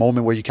there's a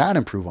moment where you can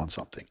improve on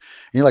something.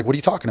 And you're like, what are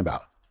you talking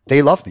about?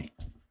 They love me.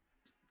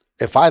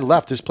 If I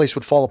left, this place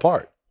would fall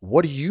apart.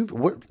 You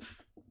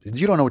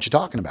don't know what you're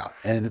talking about.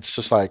 And it's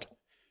just like,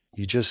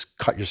 you just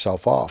cut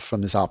yourself off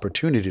from this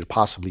opportunity to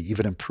possibly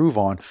even improve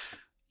on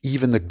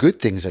even the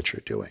good things that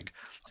you're doing.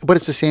 But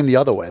it's the same the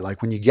other way.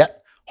 Like when you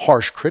get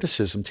harsh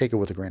criticism, take it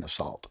with a grain of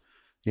salt,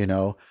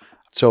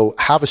 So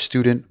have a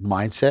student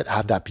mindset,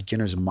 have that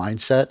beginner's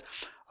mindset.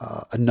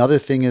 Another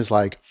thing is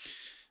like,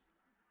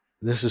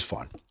 this is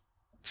fun.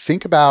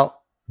 Think about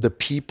the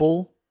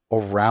people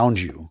around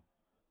you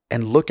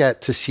and look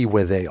to see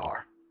where they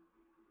are.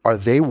 Are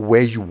they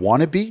where you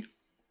want to be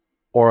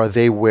or are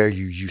they where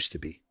you used to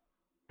be?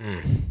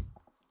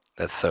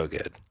 That's so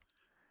good.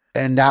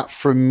 And that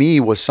for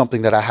me was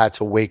something that I had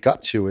to wake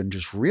up to and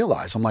just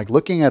realize. I'm like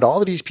looking at all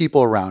of these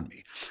people around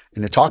me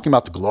and they're talking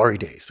about the glory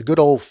days, the good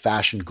old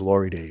fashioned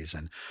glory days.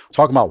 And we're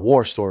talking about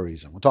war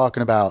stories and we're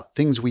talking about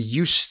things we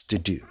used to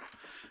do.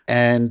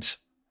 And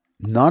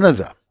none of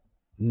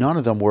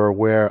them were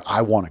where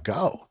I want to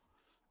go.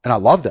 And I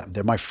love them.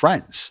 They're my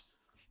friends,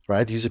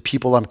 right? These are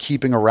people I'm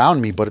keeping around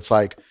me, but it's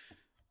like,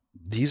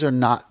 they're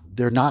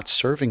not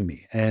serving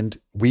me. And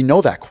we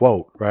know that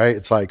quote, right?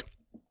 It's like,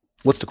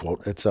 what's the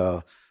quote? It's,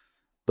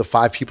 the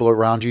 5 people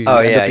around you. Oh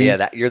yeah.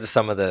 You're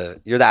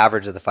the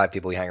average of the 5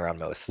 people you hang around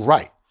most.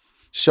 Right.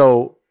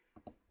 So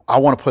I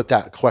want to put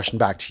that question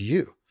back to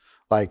you.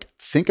 Like,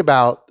 think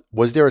about,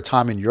 was there a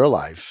time in your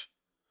life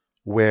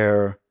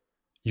where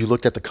you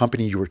looked at the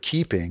company you were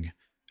keeping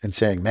and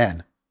saying,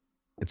 man,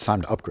 it's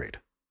time to upgrade?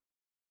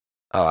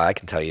 Oh, I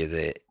can tell you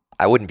that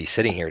I wouldn't be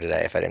sitting here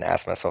today if I didn't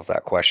ask myself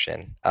that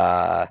question.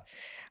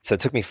 So it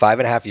took me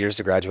 5.5 years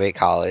to graduate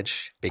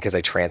college because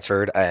I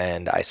transferred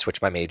and I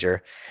switched my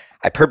major.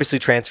 I purposely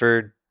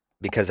transferred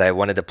because I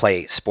wanted to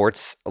play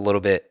sports a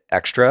little bit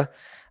extra,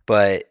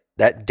 but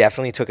that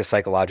definitely took a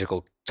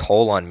psychological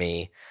toll on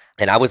me.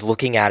 And I was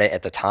looking at it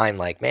at the time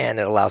like, man,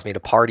 it allows me to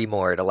party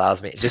more. It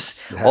allows me just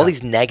all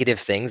these negative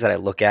things that I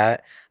look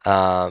at.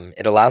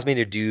 It allows me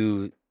to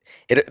do,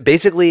 it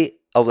basically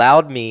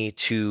allowed me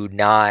to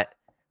not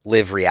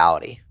live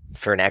reality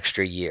for an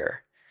extra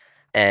year.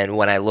 And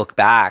when I look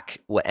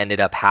back, what ended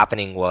up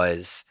happening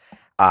was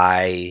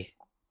I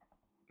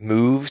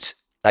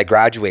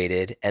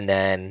graduated, and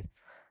then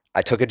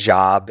I took a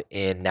job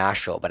in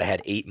Nashville, but I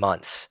had 8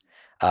 months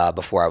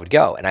before I would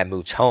go. And I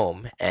moved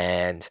home,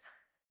 and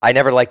I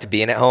never liked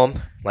being at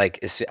home.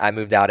 Like I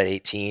moved out at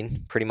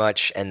 18 pretty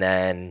much. And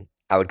then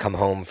I would come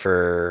home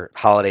for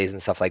holidays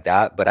and stuff like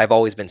that. But I've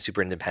always been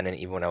super independent,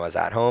 even when I was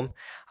at home.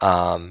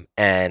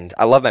 And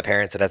I love my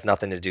parents. It has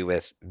nothing to do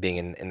with being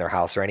in their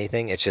house or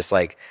anything. It's just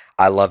like,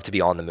 I love to be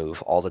on the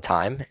move all the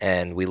time.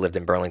 And we lived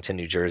in Burlington,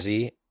 New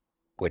Jersey,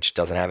 which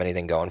doesn't have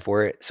anything going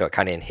for it. So it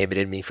kind of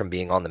inhibited me from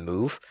being on the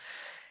move.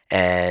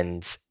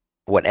 And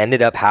what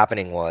ended up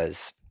happening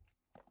was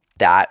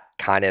that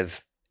kind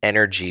of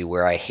energy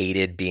where I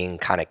hated being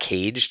kind of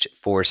caged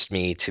forced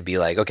me to be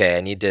like, okay,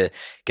 I need to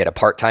get a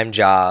part-time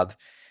job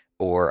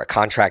or a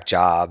contract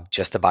job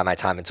just to buy my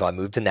time until I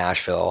moved to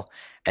Nashville.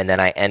 And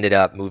then I ended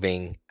up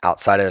moving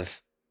outside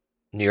of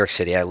New York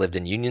City. I lived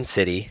in Union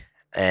City,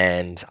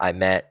 and I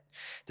met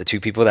the two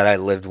people that I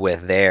lived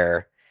with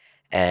there.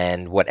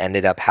 And what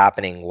ended up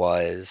happening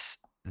was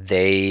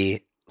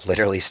they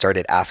literally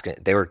started asking,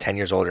 they were 10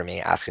 years older than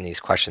me, asking these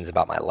questions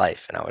about my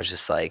life. And I was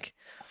just like,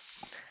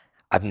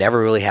 I've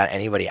never really had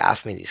anybody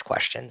ask me these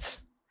questions.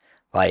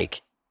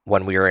 Like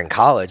when we were in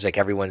college, like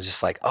everyone's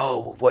just like,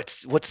 oh,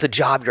 what's the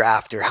job you're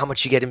after? How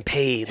much you getting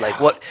paid? Like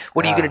what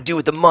are you going to do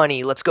with the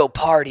money? Let's go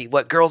party.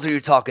 What girls are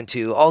you talking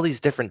to? All these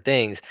different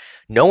things.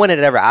 No one had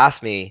ever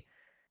asked me,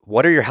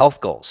 what are your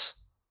health goals?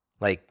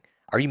 Like,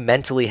 are you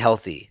mentally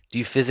healthy? Do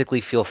you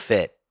physically feel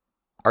fit?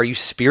 Are you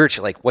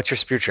spiritual? Like, what's your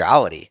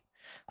spirituality?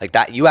 Like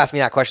that, you asked me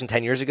that question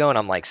 10 years ago and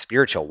I'm like,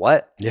 spiritual,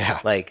 what? Yeah.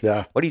 Like,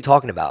 what are you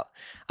talking about?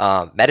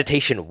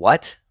 Meditation,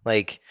 what?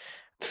 Like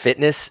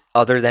fitness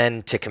other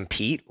than to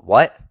compete,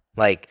 what?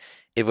 Like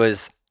it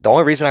was, the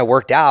only reason I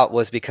worked out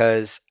was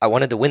because I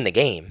wanted to win the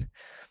game.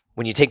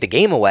 When you take the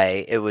game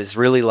away, it was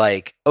really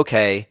like,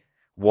 okay,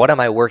 what am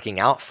I working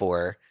out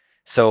for?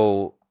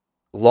 So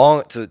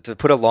to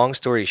put a long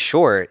story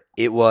short,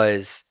 it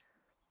was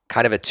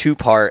kind of a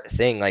 2-part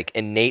thing. Like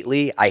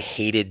innately, I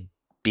hated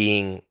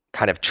being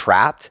kind of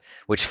trapped,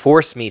 which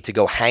forced me to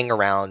go hang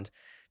around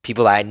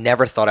people that I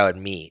never thought I would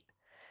meet.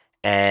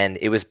 And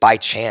it was by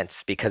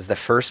chance, because the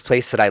first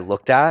place that I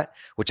looked at,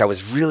 which I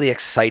was really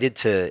excited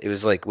to, it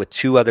was like with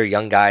 2 other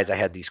young guys. I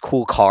had these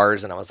cool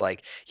cars and I was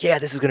like, yeah,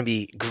 this is going to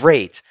be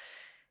great.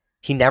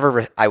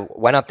 I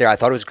went up there. I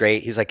thought it was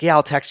great. He's like, yeah,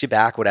 I'll text you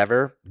back,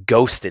 whatever.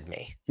 Ghosted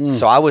me.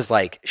 So I was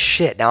like,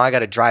 shit, now I got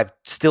to drive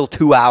still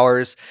 2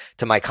 hours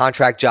to my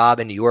contract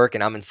job in New York,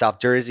 and I'm in South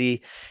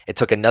Jersey. It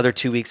took another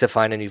 2 weeks to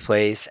find a new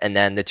place. And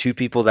then the 2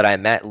 people that I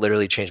met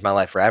literally changed my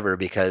life forever,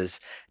 because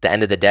at the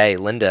end of the day,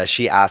 Linda,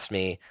 she asked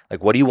me,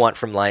 like, what do you want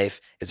from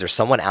life? Is there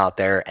someone out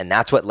there? And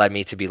that's what led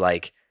me to be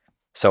like,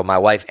 so my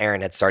wife,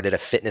 Erin, had started a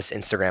fitness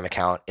Instagram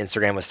account.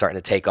 Instagram was starting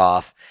to take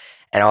off.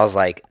 And I was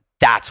like,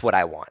 that's what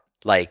I want.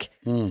 Like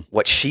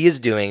what she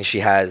is doing,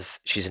 she's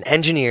an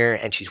engineer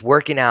and she's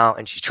working out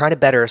and she's trying to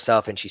better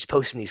herself and she's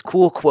posting these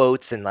cool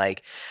quotes. And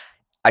like,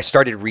 I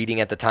started reading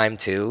at the time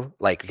too,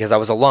 like, because I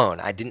was alone.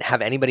 I didn't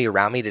have anybody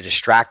around me to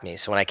distract me.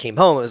 So when I came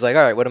home, it was like,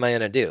 all right, what am I going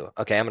to do?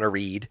 Okay, I'm going to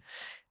read.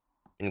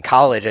 In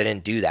college, I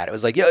didn't do that. It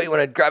was like, yo, you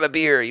want to grab a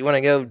beer? You want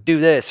to go do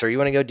this or you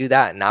want to go do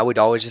that? And I would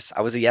always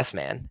I was a yes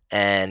man.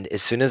 And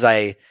as soon as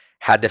I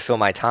had to fill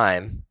my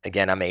time,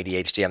 again, I'm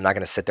ADHD. I'm not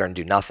going to sit there and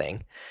do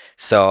nothing.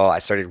 So I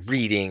started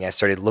reading, I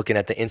started looking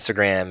at the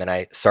Instagram, and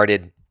I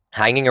started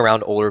hanging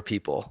around older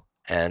people.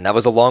 And that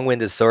was a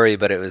long-winded story,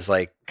 but it was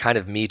like kind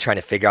of me trying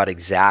to figure out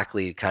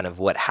exactly kind of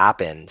what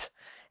happened.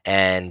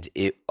 And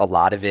a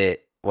lot of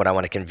it, what I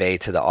want to convey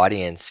to the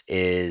audience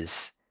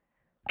is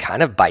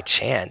kind of by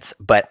chance,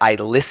 but I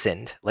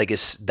listened. Like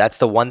that's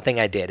the one thing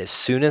I did. As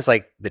soon as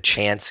like the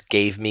chance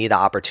gave me the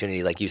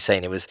opportunity, like you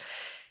saying, it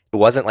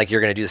wasn't like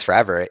you're going to do this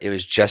forever. It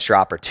was just your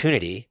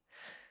opportunity.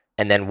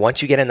 And then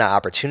once you get in that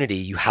opportunity,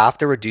 you have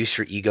to reduce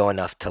your ego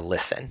enough to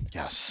listen.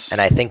 Yes. And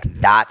I think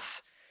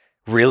that's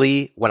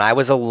really, when I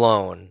was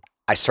alone,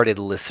 I started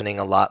listening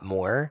a lot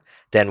more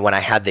than when I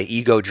had the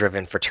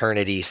ego-driven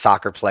fraternity,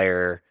 soccer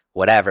player,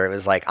 whatever. It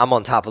was like, I'm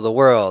on top of the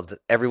world.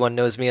 Everyone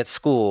knows me at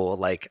school.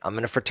 Like, I'm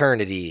in a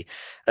fraternity.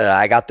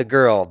 I got the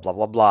girl, blah,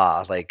 blah,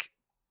 blah. Like,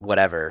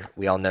 whatever.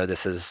 We all know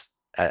this is,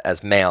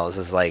 as males,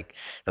 is like,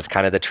 that's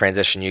kind of the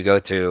transition you go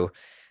through.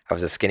 I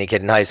was a skinny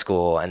kid in high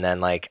school. And then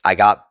like,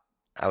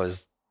 I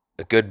was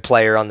a good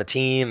player on the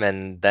team.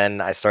 And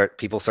then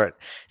people start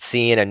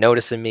seeing and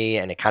noticing me,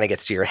 and it kind of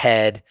gets to your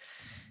head.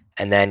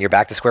 And then you're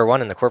back to square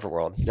one in the corporate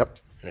world. Yep.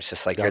 And it's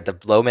just like, you're at the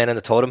low man in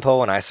the totem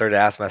pole. And I started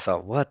to ask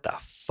myself, what the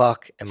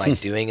fuck am I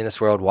doing in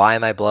this world? Why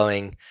am I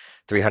blowing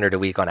 $300 a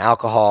week on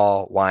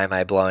alcohol? Why am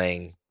I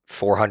blowing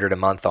 $400 a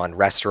month on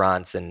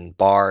restaurants and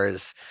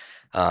bars?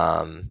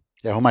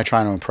 Yeah. Who am I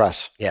trying to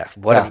impress? Yeah.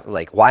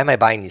 Why am I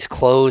buying these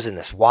clothes and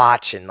this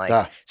watch? And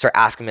start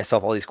asking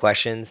myself all these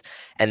questions.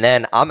 And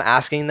then I'm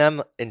asking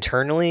them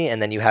internally.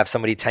 And then you have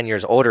somebody 10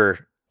 years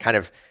older kind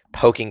of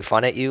poking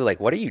fun at you. Like,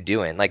 what are you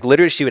doing? Like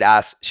literally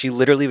she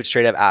literally would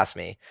straight up ask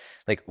me,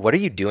 like, what are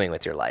you doing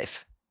with your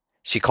life?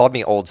 She called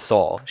me old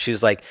soul. She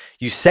was like,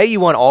 you say you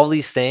want all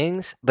these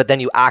things, but then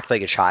you act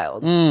like a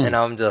child. And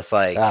I'm just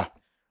like,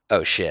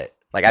 oh shit.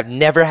 Like I've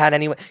never had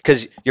anyone,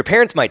 because your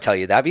parents might tell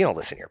you that, but you don't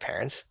listen to your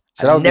parents.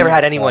 So I've never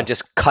had anyone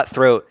just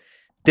cutthroat.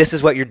 This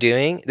is what you're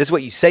doing. This is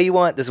what you say you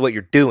want. This is what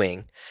you're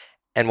doing.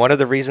 And one of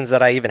the reasons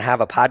that I even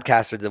have a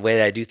podcast or the way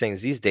that I do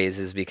things these days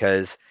is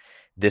because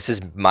this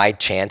is my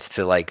chance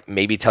to like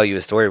maybe tell you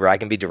a story where I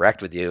can be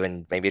direct with you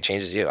and maybe it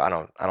changes you. I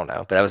don't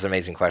know. But that was an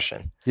amazing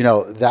question. You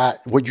know,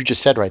 that what you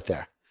just said right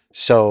there.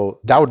 So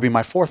that would be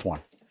my fourth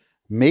one.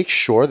 Make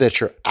sure that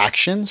your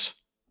actions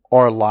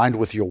are aligned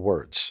with your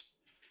words,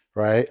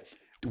 right?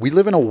 We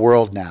live in a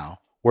world now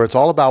where it's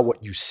all about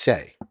what you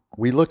say.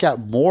 We look at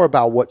more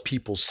about what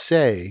people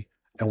say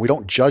and we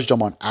don't judge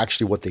them on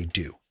actually what they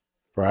do,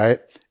 right?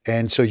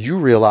 And so you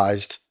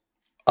realized,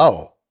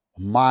 oh,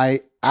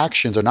 my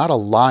actions are not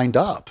aligned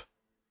up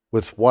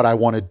with what I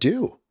want to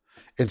do.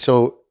 And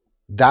so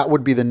that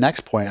would be the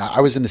next point.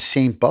 I was in the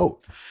same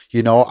boat.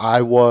 You know,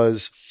 I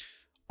was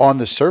on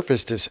the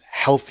surface, this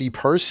healthy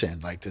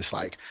person, like this,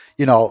 like,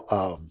 you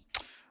know,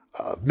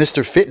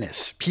 Mr.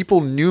 Fitness.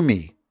 People knew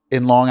me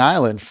in Long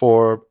Island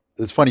for,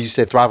 it's funny you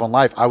said Thrive on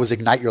Life. I was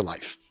Ignite Your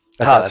Life.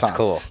 That's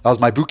cool. That was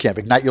my boot camp,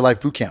 Ignite Your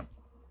Life boot camp.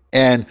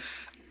 And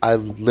I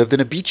lived in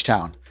a beach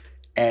town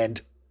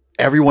and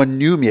everyone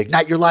knew me,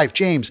 Ignite Your Life,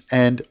 James.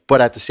 But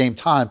at the same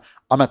time,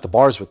 I'm at the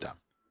bars with them,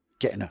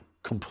 getting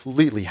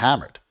completely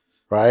hammered,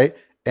 right?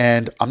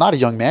 And I'm not a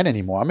young man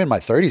anymore. I'm in my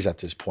 30s at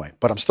this point,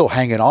 but I'm still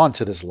hanging on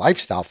to this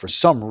lifestyle for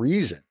some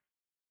reason.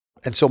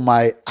 And so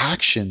my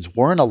actions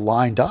weren't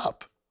aligned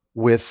up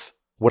with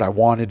what I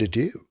wanted to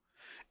do.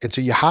 And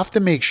so you have to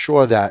make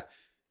sure that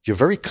you're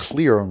very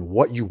clear on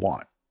what you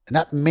want. And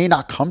that may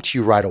not come to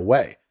you right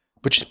away,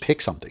 but just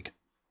pick something.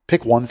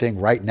 Pick one thing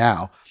right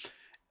now.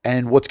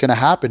 And what's going to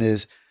happen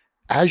is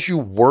as you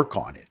work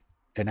on it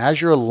and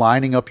as you're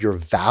lining up your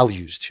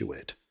values to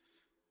it,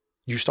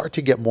 you start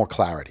to get more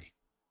clarity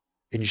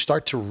and you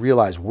start to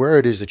realize where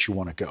it is that you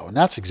want to go. And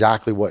that's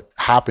exactly what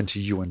happened to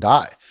you and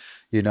I,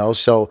 you know?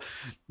 So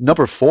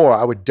number 4,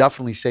 I would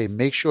definitely say,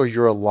 make sure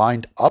you're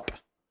aligned up,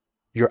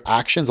 your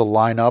actions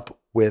align up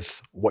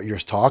with what you're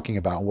talking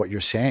about and what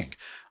you're saying.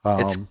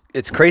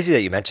 It's crazy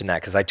that you mentioned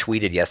that because I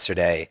tweeted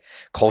yesterday,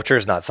 culture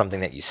is not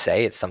something that you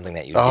say, it's something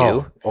that you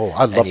do. Oh,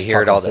 I love and you to hear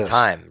talk it all about the this.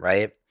 time,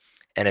 right?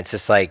 And it's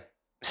just like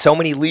so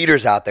many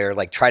leaders out there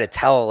like try to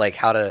tell like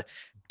how to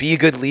be a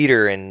good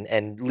leader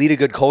and lead a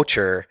good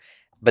culture,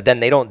 but then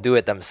they don't do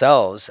it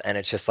themselves. And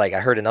it's just like I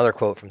heard another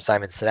quote from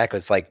Simon Sinek.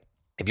 It's like,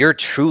 if you're a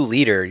true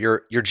leader,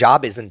 your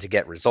job isn't to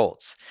get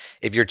results.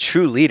 If you're a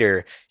true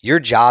leader,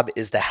 your job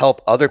is to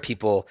help other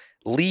people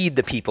lead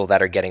the people that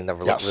are getting the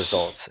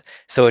results.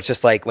 So it's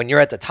just like when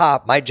you're at the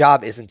top, my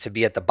job isn't to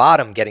be at the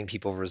bottom getting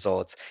people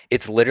results.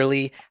 It's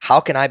literally, how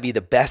can I be the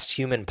best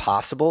human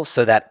possible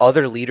so that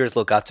other leaders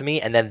look up to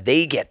me and then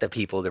they get the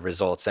people the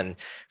results. And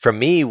for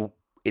me,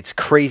 it's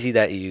crazy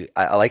that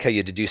I like how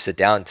you deduce it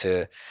down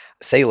to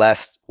say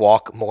less,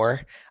 walk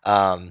more.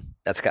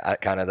 That's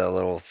kind of the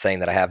little saying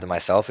that I have to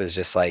myself is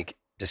just like,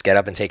 just get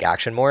up and take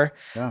action more.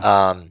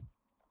 Yeah.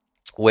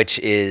 Which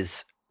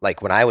is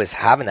like when I was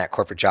having that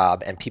corporate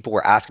job and people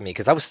were asking me,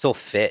 because I was still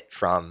fit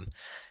from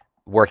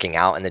working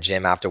out in the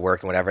gym after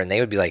work and whatever. And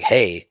they would be like,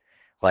 hey,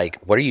 like,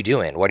 what are you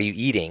doing? What are you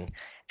eating?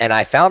 And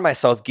I found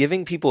myself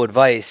giving people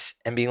advice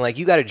and being like,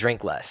 you got to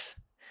drink less.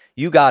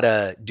 You got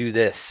to do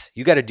this.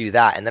 You got to do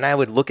that. And then I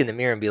would look in the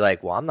mirror and be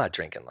like, well, I'm not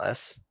drinking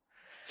less.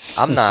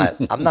 I'm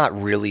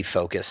not really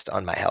focused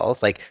on my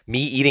health. Like me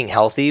eating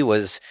healthy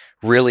was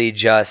really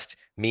just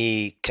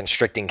me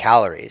constricting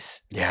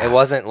calories. Yeah. It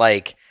wasn't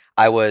like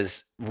I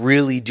was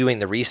really doing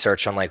the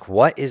research on like,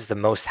 what is the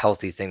most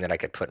healthy thing that I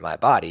could put in my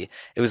body?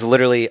 It was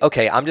literally,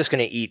 okay, I'm just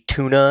going to eat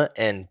tuna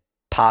and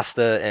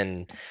pasta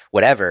and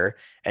whatever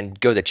and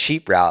go the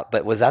cheap route.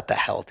 But was that the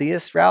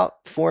healthiest route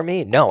for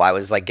me? No, I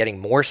was like getting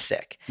more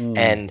sick.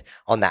 And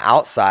on the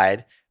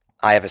outside,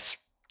 I have a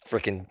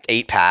freaking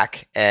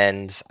 8-pack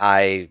and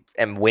I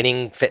am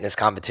winning fitness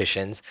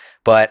competitions,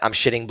 but I'm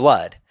shitting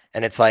blood.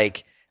 And it's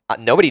like,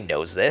 nobody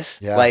knows this.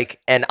 Yeah.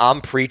 Like, and I'm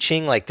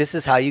preaching like, this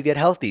is how you get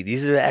healthy.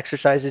 These are the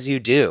exercises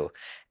you do.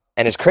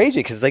 And it's crazy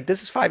because like,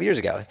 this is 5 years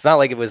ago. It's not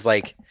like it was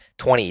like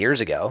 20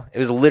 years ago. It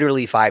was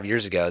literally 5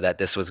 years ago that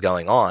this was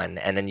going on.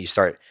 And then you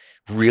start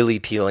really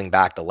peeling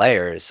back the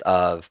layers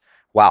of,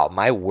 wow,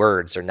 my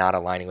words are not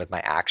aligning with my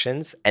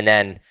actions. And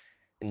then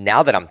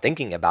now that I'm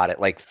thinking about it,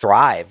 like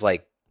Thrive,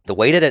 like the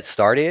way that it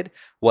started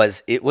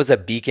was it was a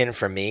beacon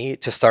for me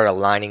to start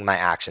aligning my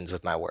actions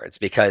with my words.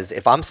 Because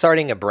if I'm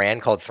starting a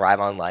brand called Thrive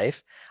on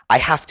Life, I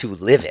have to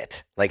live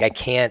it. Like I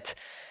can't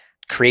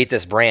create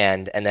this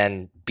brand and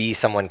then be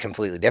someone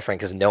completely different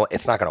because no,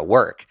 it's not going to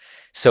work.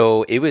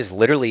 So it was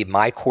literally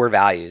my core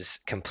values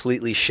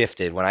completely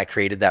shifted when I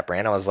created that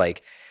brand. I was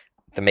like,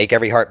 the make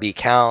every heartbeat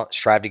count,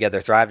 strive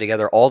together, thrive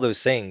together, all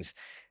those things.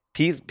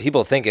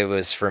 People think it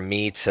was for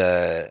me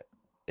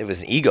it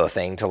was an ego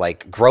thing to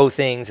like grow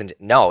things. And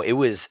no, it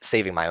was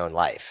saving my own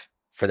life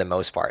for the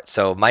most part.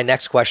 So my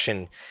next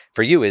question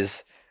for you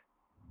is,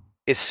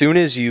 as soon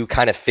as you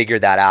kind of figure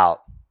that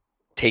out,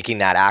 taking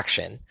that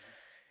action,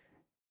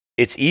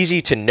 it's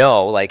easy to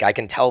know, like I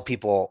can tell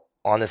people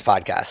on this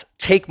podcast,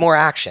 take more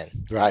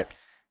action. Right.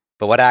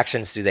 But what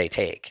actions do they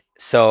take?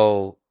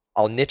 So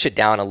I'll niche it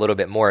down a little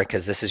bit more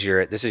because this is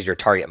your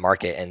target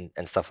market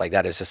and stuff like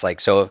that. It's just like,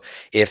 so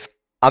if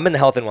I'm in the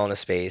health and wellness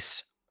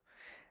space,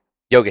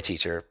 yoga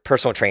teacher,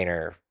 personal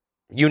trainer,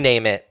 you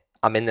name it,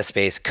 I'm in the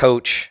space,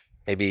 coach,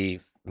 maybe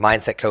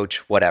mindset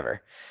coach,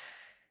 whatever.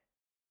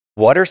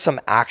 What are some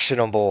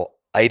actionable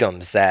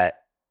items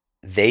that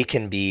they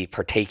can be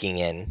partaking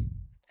in,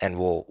 and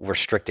we'll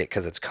restrict it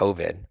because it's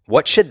COVID?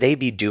 What should they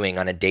be doing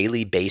on a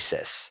daily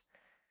basis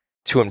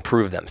to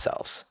improve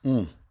themselves?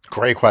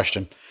 Great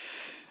question.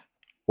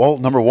 Well,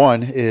 number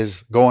one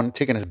is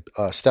taking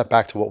a step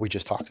back to what we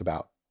just talked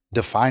about,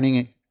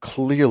 defining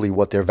clearly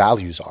what their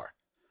values are.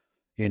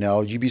 You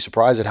know, you'd be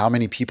surprised at how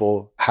many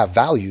people have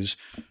values,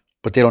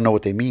 but they don't know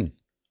what they mean.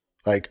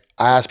 Like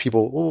I ask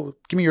people, well,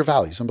 give me your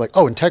values. I'm like,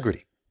 oh,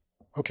 integrity.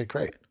 Okay,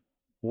 great.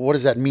 Well, what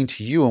does that mean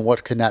to you, and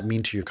what can that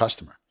mean to your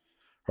customer?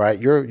 Right?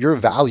 Your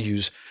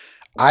values,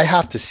 I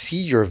have to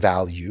see your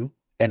value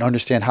and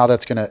understand how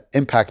that's going to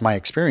impact my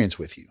experience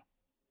with you.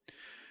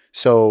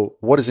 So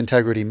what does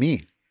integrity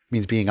mean? It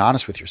means being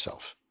honest with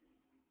yourself.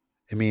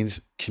 It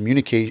means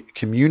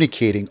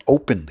communicating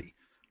openly,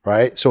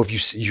 right? So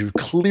if you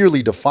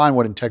clearly define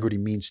what integrity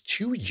means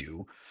to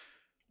you,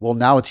 well,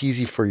 now it's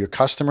easy for your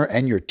customer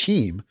and your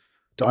team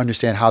to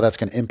understand how that's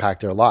going to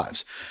impact their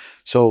lives.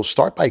 So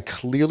start by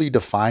clearly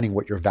defining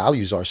what your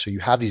values are so you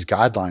have these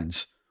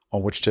guidelines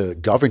on which to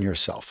govern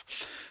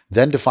yourself.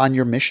 Then define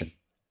your mission.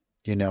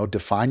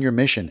 Define your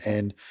mission.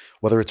 And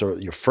whether it's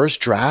your first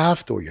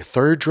draft or your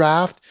third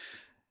draft,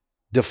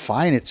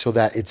 define it so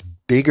that it's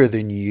bigger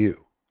than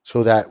you.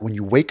 So that when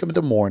you wake up in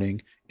the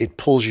morning, it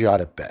pulls you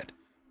out of bed.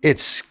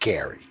 It's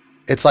scary.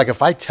 It's like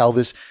if I tell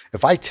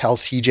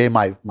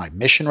CJ my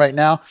mission right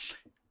now,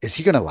 is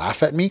he going to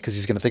laugh at me because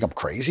he's going to think I'm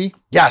crazy?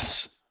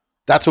 Yes.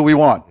 That's what we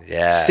want.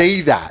 Yeah.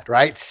 Say that,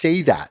 right?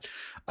 Say that.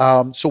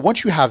 So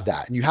once you have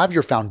that and you have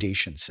your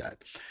foundation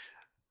set,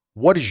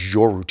 what does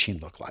your routine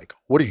look like?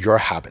 What are your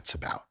habits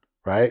about,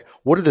 right?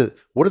 What are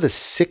the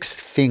 6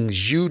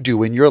 things you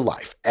do in your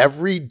life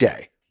every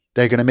day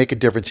that are going to make a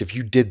difference if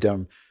you did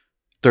them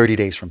 30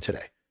 days from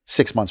today,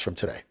 6 months from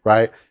today,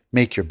 right?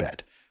 Make your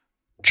bed,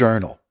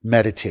 journal,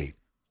 meditate,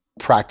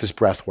 practice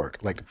breath work.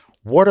 Like,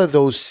 what are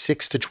those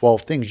 6 to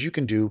 12 things you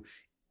can do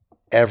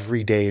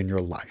every day in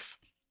your life?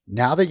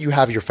 Now that you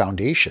have your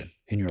foundation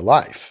in your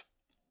life,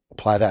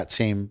 apply that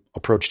same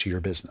approach to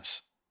your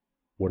business.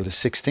 What are the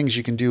 6 things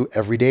you can do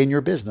every day in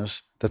your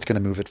business that's going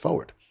to move it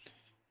forward?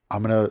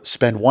 I'm going to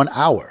spend 1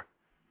 hour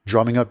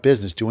drumming up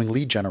business, doing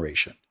lead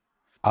generation.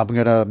 I'm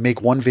going to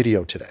make 1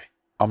 video today.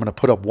 I'm going to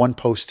put up 1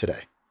 post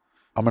today.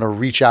 I'm going to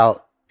reach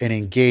out and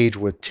engage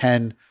with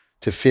 10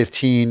 to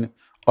 15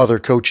 other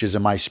coaches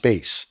in my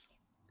space,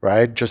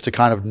 right? Just to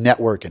kind of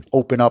network and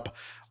open up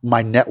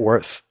my net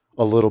worth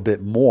a little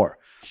bit more.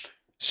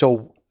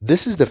 So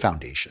this is the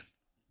foundation.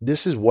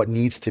 This is what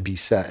needs to be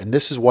set. And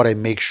this is what I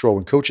make sure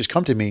when coaches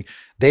come to me,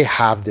 they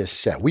have this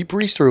set. We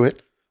breeze through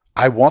it.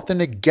 I want them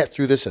to get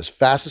through this as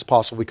fast as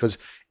possible because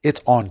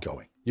it's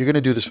ongoing. You're going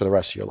to do this for the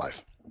rest of your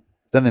life.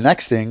 Then the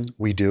next thing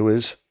we do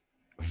is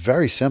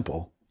very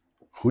simple.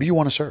 Who do you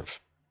want to serve?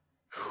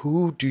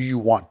 Who do you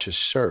want to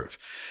serve?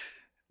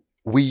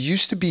 We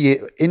used to be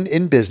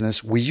in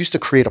business, we used to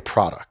create a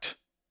product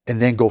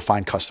and then go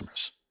find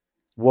customers.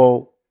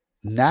 Well,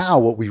 now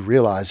what we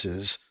realize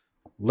is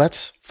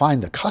let's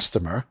find the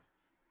customer,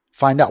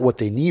 find out what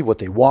they need, what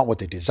they want, what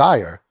they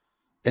desire,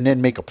 and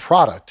then make a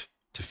product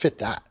to fit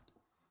that.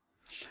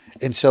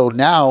 And so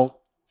now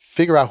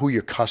figure out who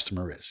your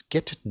customer is.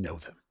 Get to know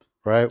them,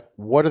 right?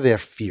 What are their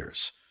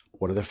fears?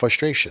 What are their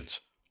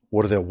frustrations?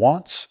 What are their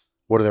wants?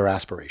 What are their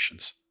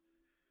aspirations?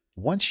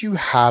 Once you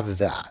have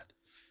that,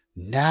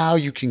 now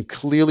you can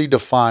clearly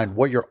define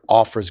what your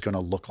offer is going to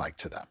look like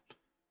to them,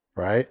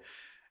 right?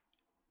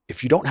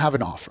 If you don't have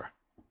an offer,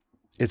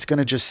 it's going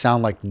to just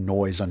sound like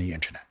noise on the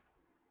internet.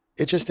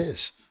 It just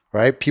is,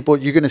 right? People,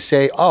 you're going to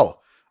say,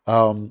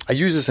 I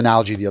used this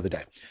analogy the other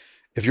day.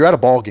 If you're at a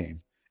ball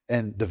game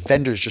and the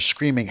vendor's just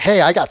screaming,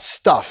 hey, I got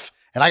stuff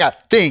and I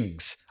got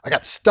things. I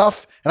got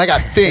stuff and I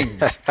got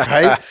things,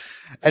 right?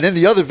 And then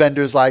the other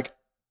vendor's like,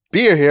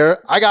 beer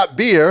here, I got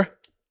beer.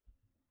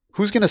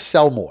 Who's going to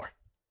sell more,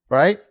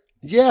 right?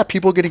 Yeah,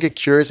 people are going to get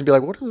curious and be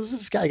like, what is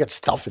this guy got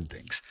stuff and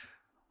things?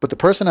 But the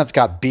person that's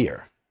got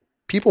beer,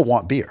 people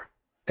want beer.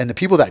 And the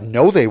people that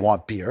know they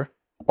want beer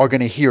are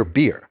going to hear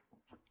beer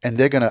and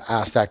they're going to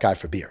ask that guy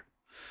for beer.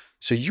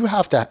 So you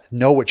have to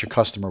know what your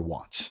customer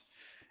wants.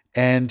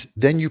 And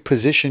then you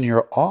position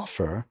your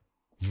offer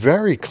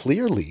very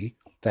clearly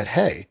that,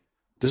 hey,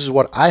 this is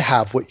what I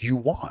have, what you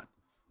want.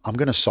 I'm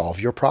going to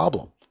solve your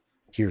problem.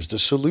 Here's the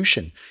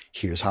solution.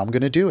 Here's how I'm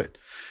going to do it.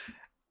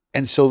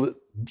 And so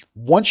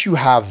once you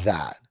have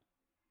that,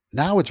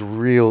 now it's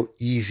real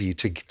easy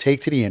to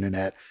take to the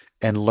internet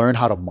and learn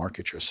how to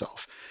market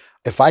yourself.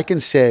 If I can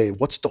say,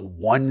 what's the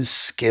one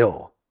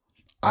skill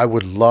I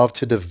would love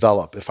to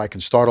develop if I can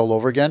start all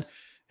over again,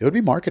 it would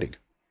be marketing.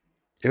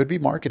 It would be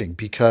marketing,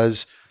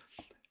 because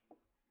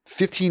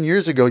 15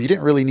 years ago, you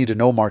didn't really need to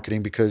know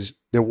marketing because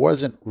there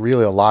wasn't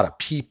really a lot of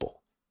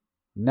people.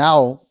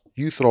 Now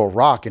you throw a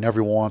rock and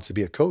everyone wants to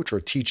be a coach or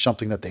teach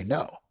something that they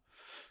know.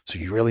 So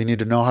you really need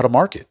to know how to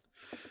market.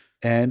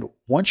 And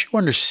once you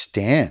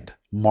understand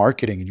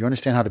marketing and you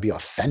understand how to be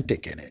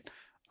authentic in it,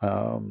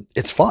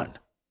 it's fun.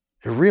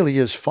 It really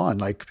is fun.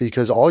 Like,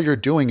 because all you're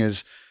doing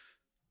is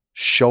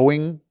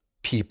showing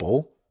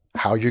people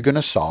how you're going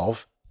to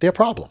solve their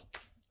problem.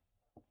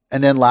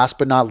 And then last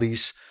but not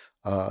least,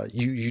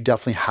 you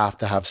definitely have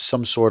to have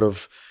some sort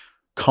of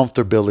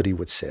comfortability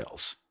with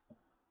sales.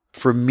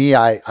 For me,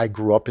 I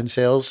grew up in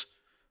sales,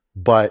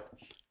 but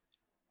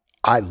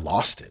I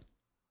lost it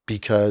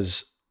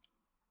because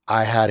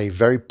I had a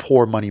very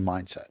poor money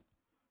mindset.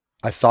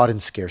 I thought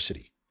in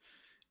scarcity.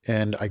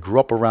 And I grew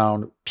up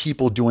around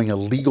people doing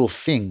illegal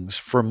things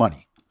for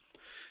money.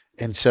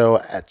 And so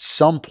at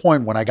some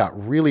point when I got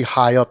really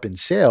high up in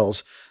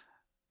sales,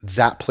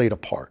 that played a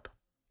part.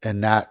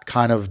 And that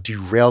kind of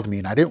derailed me.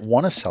 And I didn't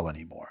want to sell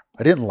anymore.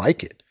 I didn't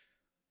like it.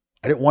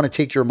 I didn't want to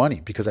take your money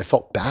because I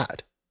felt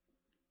bad.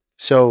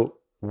 So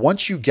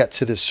once you get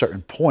to this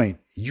certain point,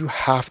 you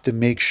have to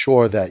make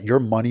sure that your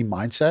money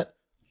mindset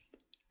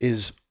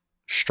is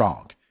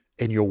strong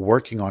and you're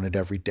working on it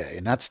every day.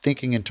 And that's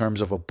thinking in terms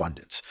of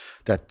abundance.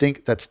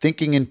 That's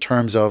thinking in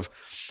terms of,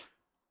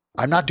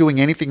 I'm not doing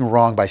anything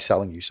wrong by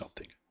selling you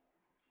something.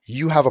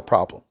 You have a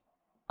problem.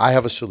 I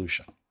have a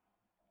solution.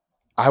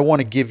 I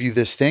want to give you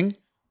this thing.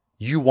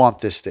 You want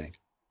this thing.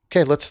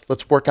 Okay,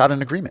 let's work out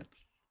an agreement.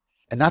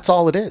 And that's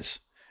all it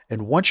is.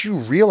 And once you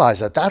realize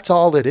that that's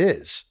all it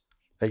is,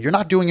 that you're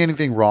not doing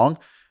anything wrong,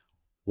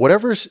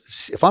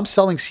 if I'm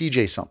selling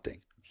CJ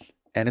something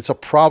and it's a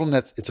problem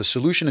it's a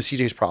solution to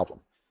CJ's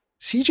problem,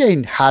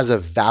 CJ has a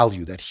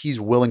value that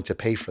he's willing to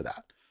pay for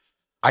that.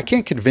 I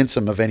can't convince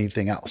him of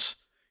anything else.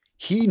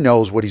 He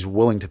knows what he's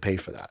willing to pay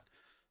for that.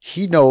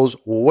 He knows,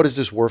 well, what is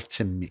this worth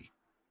to me?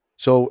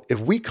 So if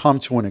we come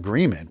to an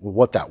agreement with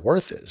what that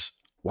worth is,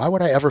 why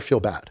would I ever feel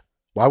bad?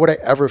 Why would I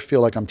ever feel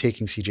like I'm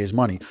taking CJ's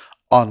money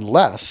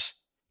unless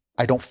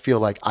I don't feel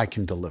like I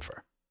can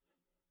deliver?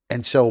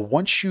 And so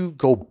once you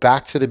go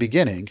back to the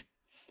beginning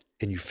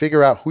and you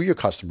figure out who your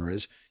customer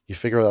is, you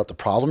figure out the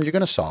problem you're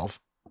going to solve,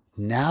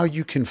 now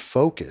you can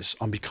focus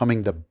on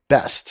becoming the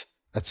best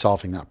at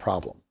solving that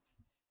problem.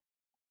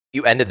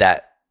 You ended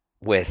that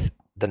with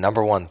the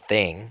number one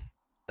thing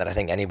that I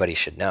think anybody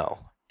should know,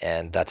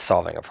 and that's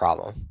solving a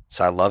problem.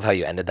 So I love how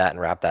you ended that and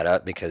wrapped that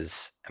up,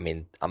 because I'm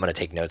going to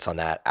take notes on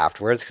that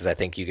afterwards, because I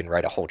think you can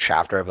write a whole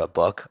chapter of a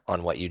book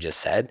on what you just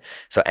said.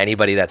 So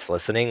anybody that's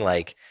listening,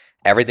 like,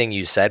 everything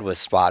you said was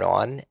spot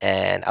on.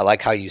 And I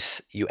like how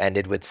you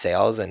ended with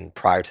sales and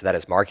prior to that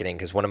is marketing,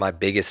 because one of my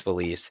biggest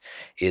beliefs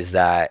is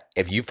that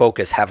if you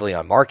focus heavily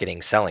on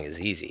marketing, selling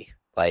is easy.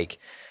 Like,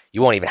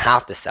 you won't even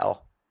have to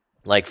sell.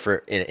 Like,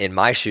 in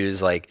my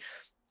shoes, like,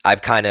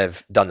 I've kind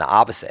of done the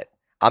opposite.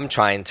 I'm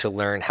trying to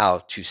learn how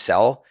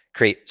to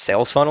create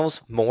sales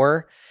funnels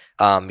more,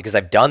 because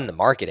I've done the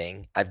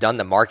marketing. I've done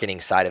the marketing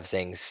side of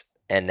things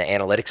and the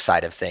analytics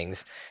side of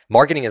things.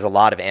 Marketing is a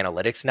lot of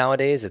analytics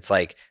nowadays. It's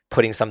like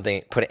putting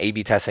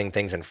A/B testing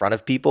things in front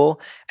of people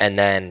and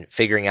then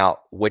figuring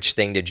out which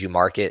thing did you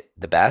market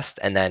the best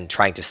and then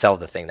trying to sell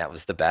the thing that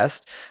was the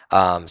best.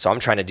 So I'm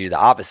trying to do the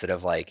opposite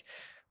of, like,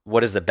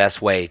 what is the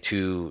best way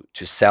to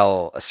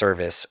sell a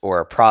service or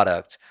a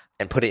product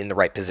and put it in the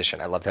right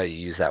position. I loved how you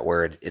use that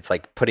word. It's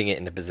like putting it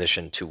in a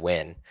position to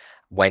win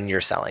when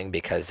you're selling,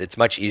 because it's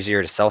much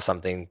easier to sell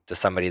something to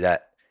somebody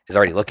that is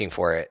already looking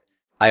for it.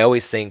 I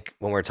always think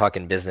when we're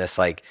talking business,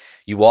 like,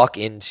 you walk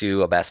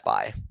into a Best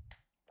Buy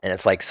and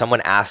it's like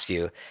someone asks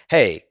you,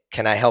 hey,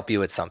 can I help you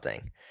with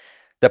something?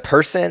 The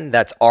person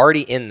that's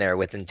already in there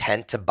with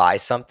intent to buy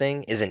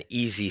something is an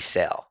easy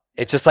sale.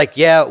 It's just like,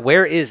 yeah,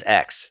 where is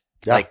X?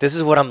 Yeah. Like, this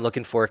is what I'm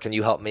looking for. Can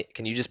you help me?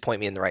 Can you just point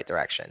me in the right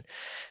direction?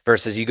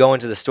 Versus you go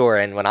into the store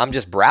and when I'm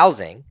just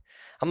browsing,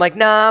 I'm like,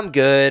 nah, I'm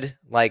good.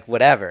 Like,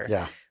 whatever.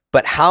 Yeah.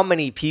 But how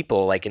many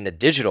people, like, in the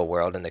digital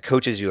world and the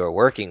coaches you are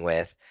working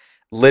with,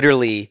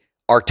 literally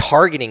are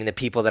targeting the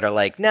people that are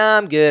like, nah,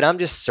 I'm good. I'm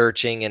just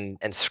searching and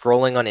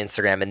scrolling on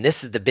Instagram. And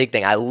this is the big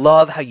thing. I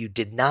love how you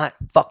did not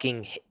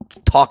fucking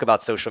talk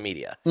about social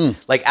media,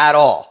 like, at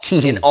all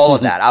in all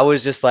of that. I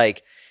was just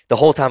like, the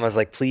whole time I was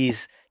like,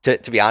 please,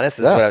 to be honest,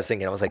 this is what I was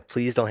thinking. I was like,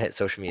 please don't hit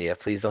social media.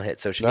 Please don't hit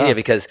social media.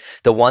 Because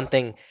the one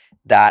thing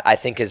that I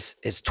think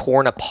is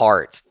torn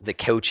apart the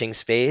coaching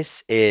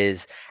space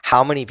is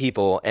how many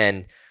people,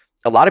 and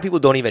a lot of people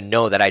don't even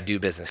know that I do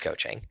business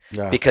coaching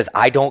because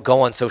I don't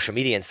go on social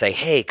media and say,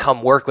 hey,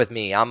 come work with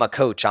me. I'm a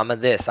coach. I'm a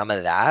this, I'm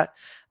a that.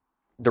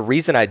 The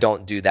reason I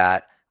don't do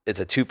that, it's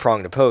a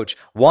two-pronged approach.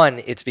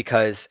 One, it's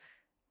because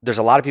there's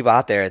a lot of people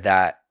out there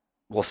that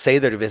will say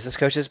they're business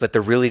coaches, but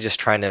they're really just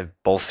trying to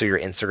bolster your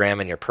Instagram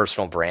and your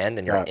personal brand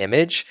and your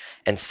image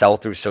and sell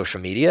through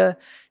social media.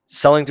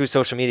 Selling through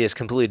social media is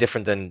completely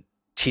different than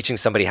teaching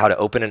somebody how to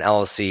open an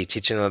LLC,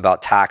 teaching them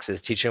about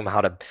taxes, teaching them how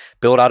to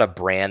build out a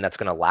brand that's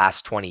going to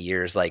last 20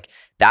 years. Like,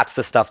 that's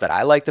the stuff that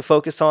I like to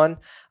focus on.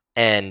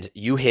 And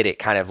you hit it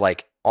kind of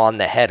like on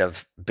the head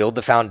of build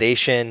the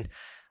foundation,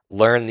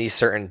 learn these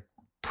certain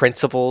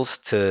principles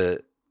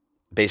to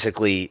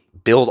basically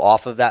build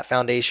off of that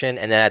foundation.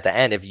 And then at the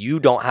end, if you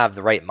don't have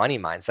the right money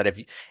mindset,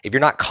 if you're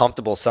not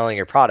comfortable selling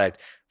your product,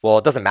 well,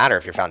 it doesn't matter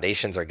if your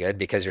foundations are good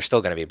because you're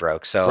still going to be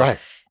broke. So,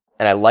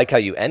 and I like how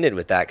you ended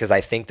with that, because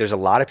I think there's a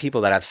lot of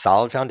people that have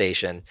solid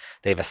foundation.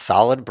 They have a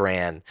solid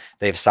brand.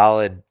 They have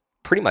solid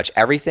pretty much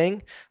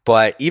everything.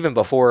 But even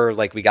before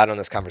like we got on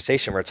this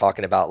conversation, we're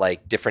talking about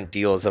like different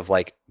deals of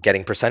like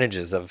getting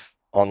percentages of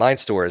online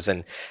stores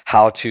and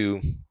how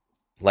to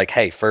like,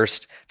 hey,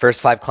 first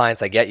 5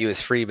 clients I get you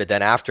is free, but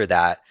then after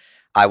that,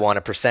 I want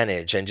a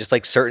percentage, and just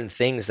like certain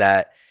things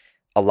that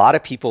a lot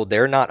of people,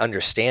 they're not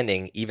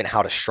understanding even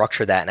how to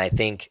structure that. And I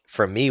think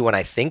for me, when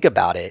I think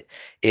about it,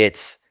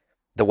 it's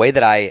the way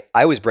that I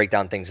always break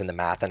down things in the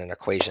math and an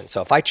equation.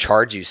 So if I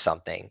charge you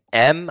something,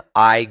 am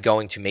I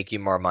going to make you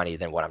more money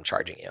than what I'm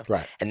charging you?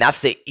 Right. And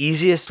that's the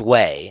easiest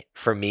way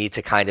for me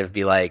to kind of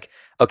be like,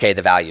 okay,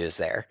 the value is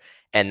there.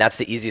 And that's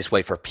the easiest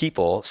way for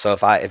people. So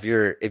if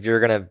you're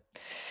going to,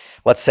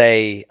 let's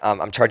say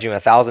I'm charging you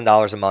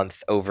 $1,000 a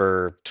month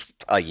over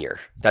a year,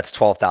 that's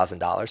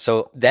 $12,000.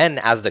 So then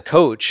as the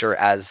coach or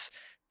as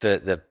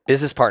the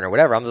business partner,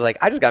 whatever, I'm just like,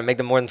 I just got to make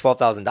them more than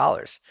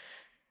 $12,000.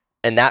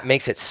 And that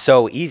makes it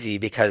so easy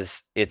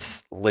because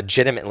it's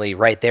legitimately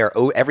right there.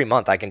 Oh, every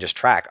month I can just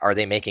track, are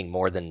they making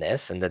more than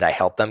this? And did I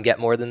help them get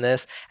more than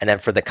this? And then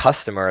for the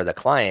customer or the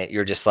client,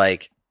 you're just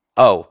like,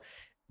 oh,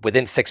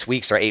 within 6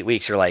 weeks or 8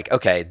 weeks, you're like,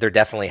 okay, they're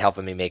definitely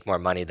helping me make more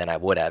money than I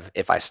would have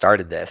if I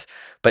started this.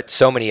 But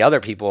so many other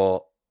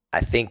people,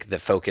 I think the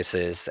focus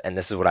is, and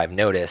this is what I've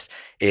noticed,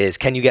 is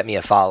can you get me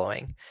a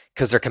following?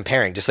 Because they're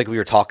comparing, just like we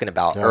were talking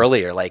about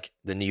earlier, like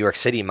the New York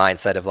City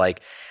mindset of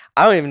like,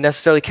 I don't even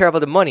necessarily care about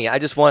the money. I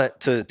just want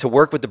to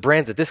work with the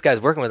brands that this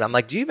guy's working with. I'm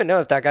like, do you even know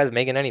if that guy's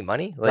making any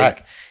money?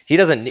 Like you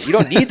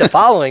don't need the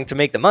following to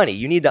make the money.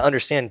 You need to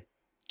understand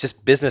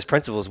just business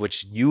principles,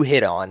 which you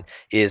hit on,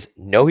 is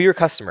know who your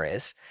customer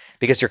is,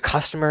 because your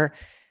customer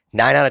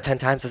 9 out of 10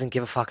 times doesn't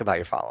give a fuck about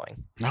your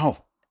following. No.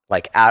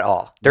 Like at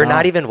all. They're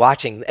not even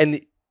watching.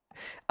 And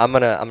I'm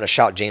gonna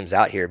shout James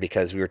out here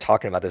because we were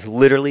talking about this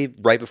literally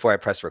right before I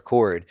pressed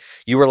record.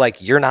 You were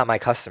like, you're not my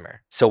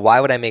customer, so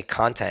why would I make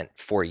content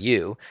for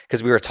you?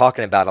 Because we were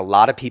talking about a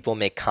lot of people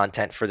make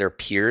content for their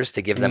peers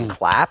to give them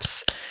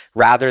claps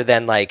rather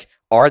than like,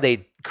 are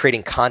they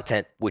creating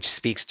content which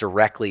speaks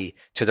directly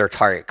to their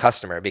target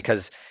customer?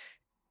 Because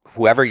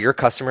whoever your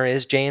customer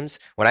is, James,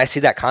 when I see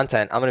that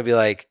content, I'm gonna be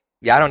like,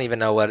 yeah, I don't even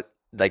know what,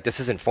 like,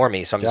 this isn't for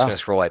me, so I'm just gonna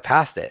scroll right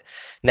past it.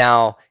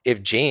 Now,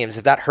 if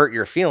that hurt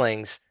your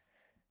feelings,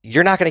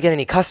 you're not going to get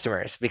any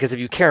customers, because if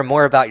you care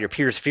more about your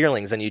peers'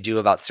 feelings than you do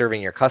about serving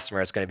your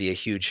customer, it's going to be a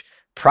huge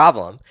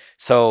problem.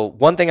 So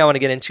one thing I want to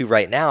get into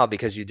right now,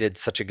 because you did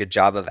such a good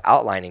job of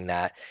outlining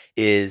that,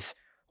 is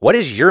what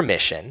is your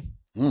mission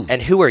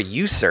and who are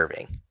you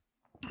serving?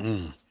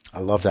 I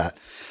love that.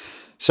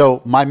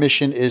 So my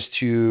mission is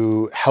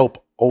to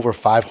help over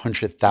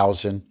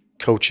 500,000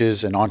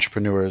 coaches and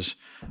entrepreneurs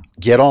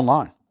get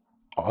online,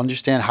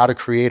 understand how to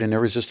create an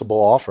irresistible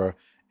offer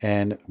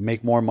and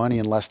make more money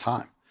in less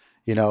time.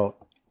 You know,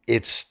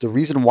 it's the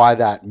reason why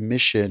that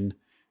mission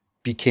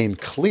became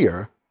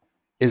clear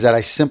is that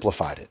I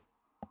simplified it.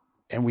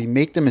 And we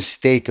make the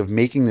mistake of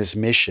making this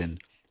mission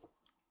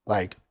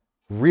like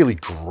really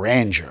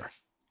grandeur,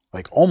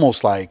 like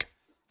almost like.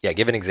 Yeah,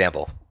 give an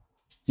example.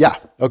 Yeah.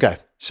 Okay.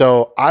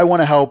 So I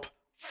want to help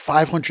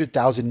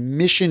 500,000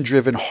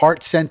 mission-driven,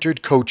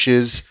 heart-centered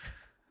coaches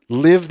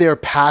live their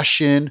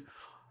passion,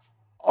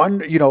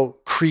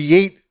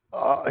 create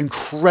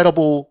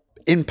incredible,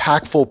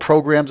 impactful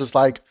programs. It's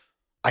like,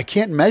 I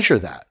can't measure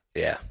that.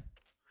 Yeah.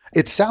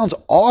 It sounds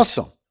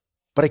awesome,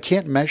 but I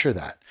can't measure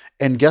that.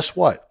 And guess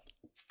what?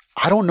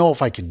 I don't know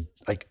if I can,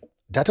 like,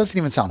 that doesn't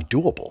even sound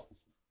doable.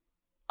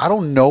 I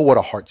don't know what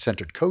a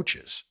heart-centered coach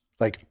is.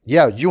 Like,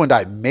 yeah, you and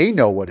I may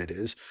know what it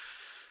is.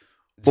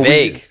 It's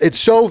vague. It's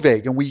so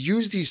vague. And we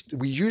use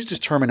this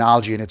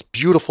terminology, and it's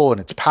beautiful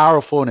and it's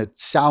powerful and it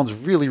sounds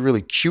really,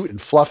 really cute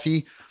and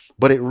fluffy,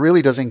 but it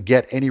really doesn't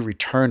get any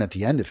return at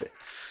the end of it.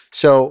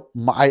 So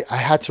I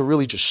had to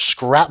really just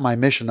scrap my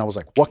mission. I was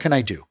like, what can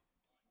I do?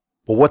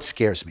 Well, what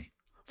scares me?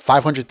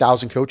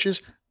 500,000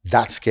 coaches?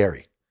 That's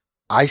scary.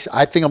 I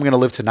think I'm going to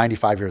live to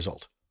 95 years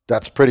old.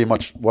 That's pretty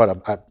much what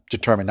I've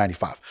determined,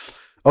 95.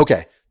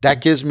 Okay, that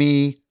gives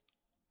me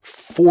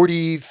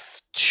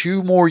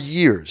 42 more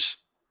years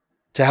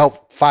to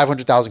help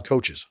 500,000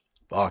 coaches.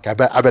 Fuck, I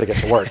better get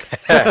to work.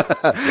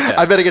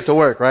 I better get to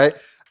work, right?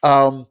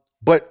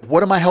 But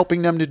what am I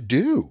helping them to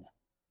do?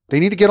 They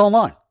need to get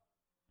online.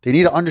 They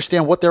need to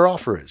understand what their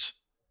offer is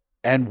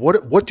and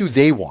what do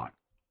they want?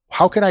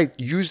 How can I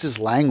use this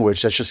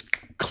language that's just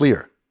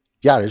clear?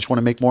 Yeah, I just want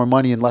to make more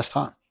money in less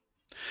time.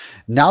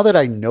 Now that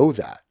I know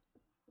that,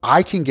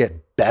 I can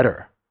get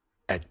better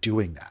at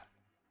doing that.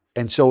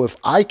 And so if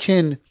I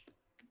can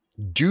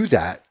do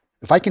that,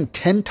 if I can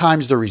 10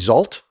 times the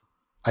result,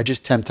 I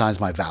just 10 times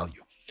my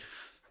value.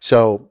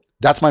 So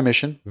that's my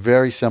mission.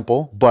 Very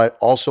simple. But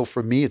also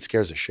for me, it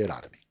scares the shit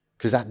out of me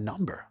because that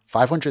number,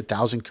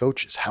 500,000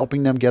 coaches,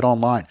 helping them get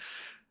online.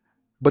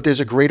 But there's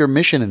a greater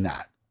mission in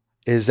that,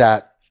 is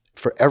that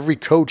for every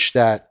coach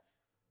that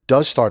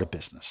does start a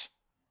business,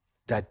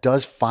 that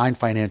does find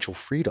financial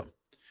freedom,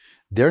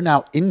 they're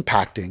now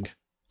impacting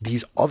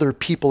these other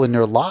people in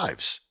their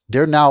lives.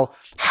 They're now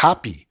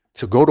happy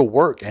to go to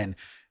work and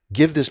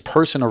give this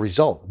person a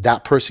result.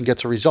 That person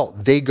gets a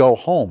result. They go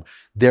home.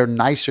 They're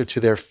nicer to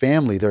their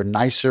family. They're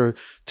nicer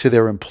to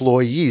their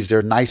employees.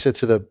 They're nicer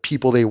to the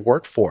people they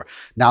work for.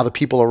 Now the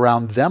people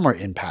around them are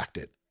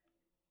impacted.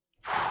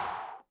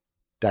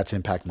 That's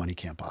impact money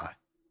can't buy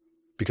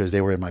because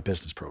they were in my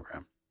business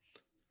program.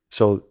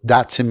 So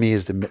that to me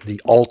is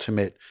the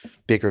ultimate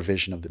bigger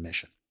vision of the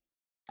mission.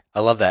 I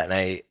love that.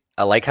 And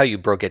I like how you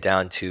broke it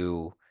down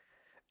to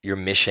your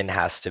mission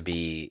has to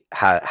be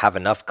have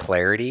enough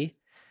clarity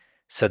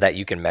so that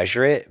you can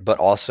measure it, but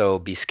also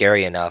be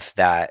scary enough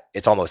that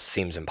it almost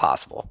seems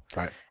impossible.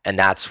 Right. And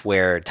that's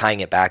where tying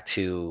it back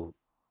to,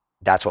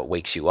 that's what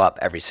wakes you up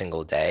every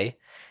single day.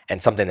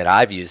 And something that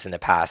I've used in the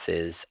past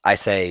is I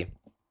say,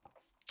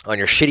 on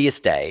your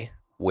shittiest day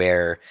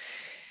where,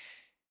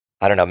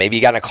 I don't know, maybe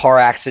you got in a car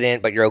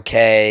accident, but you're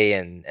okay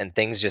and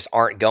things just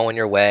aren't going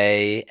your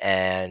way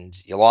and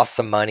you lost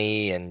some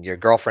money and your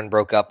girlfriend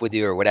broke up with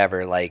you or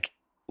whatever, like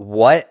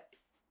what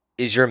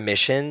is your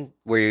mission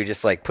where you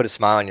just like put a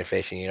smile on your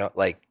face and you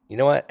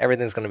know what,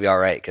 everything's going to be all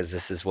right because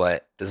this is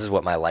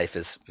what my life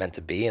is meant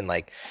to be. And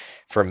like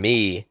for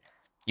me,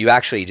 you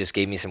actually just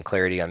gave me some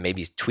clarity on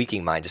maybe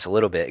tweaking mine just a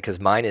little bit because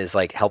mine is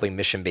like helping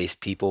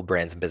mission-based people,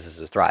 brands, and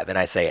businesses thrive. And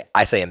I say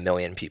 1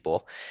 million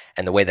people.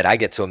 And the way that I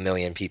get to 1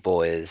 million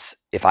people is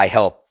if I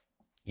help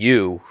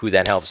you, who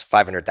then helps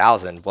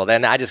 500,000, well,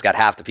 then I just got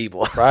half the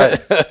people. Right.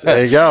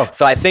 There you go.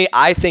 So I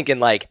think in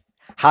like,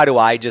 how do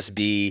I just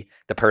be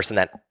the person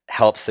that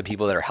helps the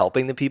people that are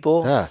helping the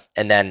people? Yeah.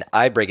 And then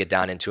I break it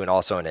down into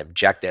also an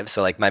objective.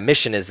 So like my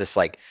mission is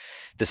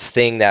this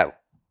thing that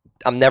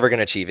I'm never going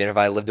to achieve. And if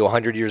I live to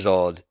 100 years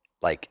old,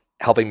 like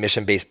helping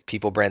mission-based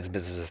people, brands, and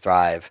businesses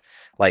thrive,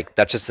 like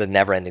that's just a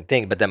never ending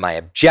thing. But then my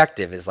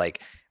objective is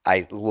like,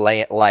 I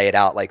lay it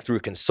out like through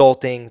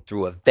consulting,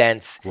 through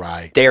events.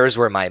 Right. There's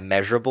where my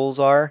measurables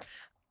are.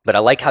 But I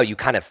like how you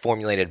kind of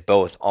formulated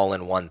both all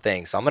in one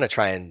thing. So I'm going to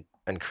try and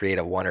create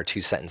a 1 or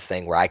 2 sentence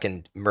thing where I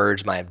can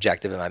merge my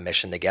objective and my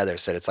mission together.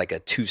 So it's like a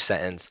 2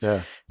 sentence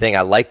thing.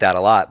 I like that a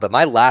lot. But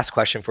my last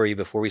question for you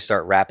before we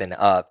start wrapping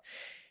up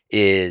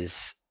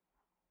is,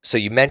 so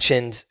you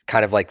mentioned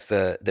kind of like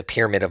the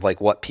pyramid of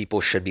like what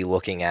people should be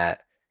looking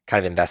at,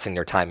 kind of investing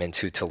their time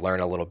into to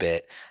learn a little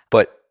bit.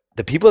 But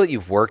the people that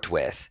you've worked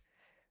with,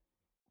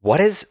 what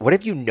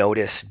have you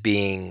noticed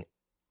being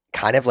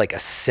kind of like a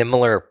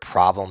similar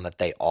problem that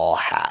they all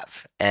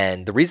have?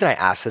 And the reason I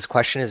ask this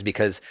question is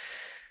because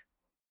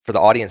for the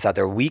audience out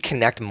there, we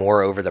connect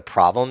more over the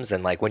problems.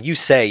 And like when you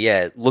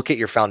say, look at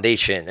your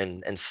foundation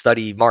and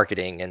study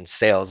marketing and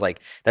sales, like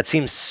that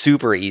seems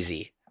super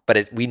easy,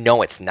 but we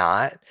know it's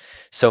not.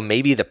 So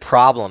maybe the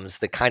problems,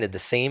 the kind of the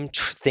same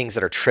things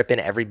that are tripping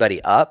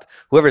everybody up,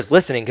 whoever's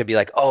listening could be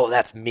like, oh,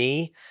 that's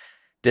me.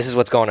 This is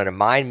what's going on in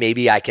mine.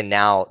 Maybe I can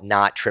now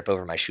not trip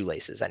over my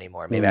shoelaces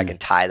anymore. Maybe I can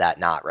tie that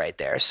knot right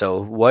there. So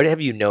what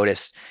have you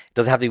noticed? It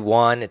doesn't have to be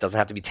 1. It doesn't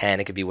have to be 10.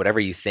 It could be whatever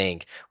you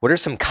think. What are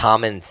some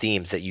common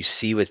themes that you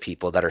see with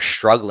people that are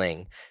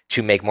struggling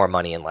to make more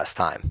money in less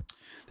time?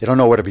 They don't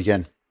know where to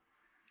begin.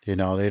 They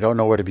don't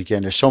know where to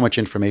begin. There's so much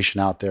information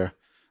out there.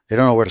 They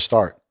don't know where to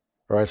start.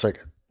 Right? It's like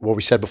what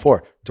we said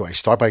before. Do I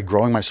start by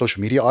growing my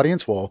social media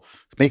audience? Well,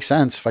 it makes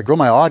sense. If I grow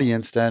my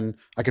audience, then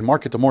I can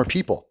market to more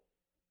people.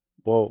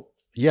 Well,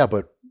 yeah,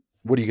 but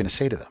what are you going to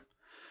say to them?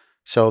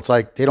 So it's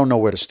like they don't know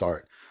where to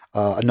start.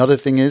 Another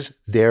thing is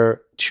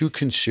they're too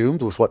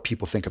consumed with what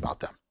people think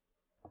about them.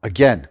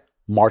 Again,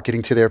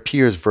 marketing to their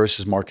peers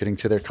versus marketing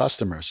to their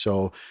customers.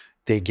 So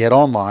they get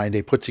online,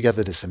 they put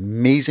together this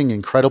amazing,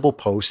 incredible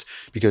post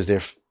because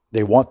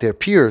they want their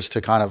peers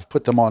to kind of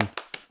put them on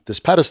this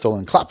pedestal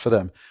and clap for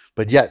them.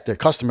 But yet their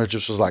customer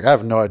just was like, I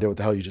have no idea what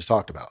the hell you just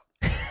talked about.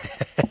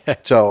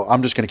 So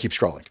I'm just going to keep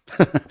scrolling.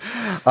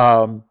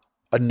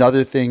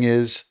 Another thing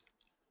is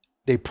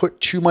they put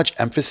too much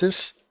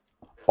emphasis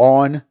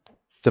on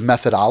the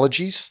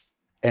methodologies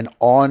and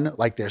on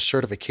like their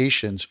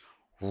certifications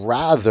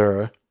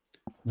rather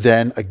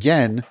than,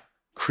 again,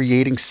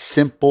 creating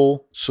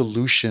simple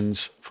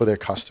solutions for their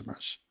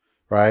customers,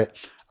 right?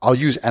 I'll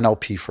use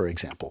NLP, for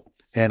example.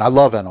 And I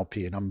love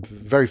NLP and I'm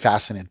very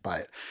fascinated by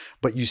it.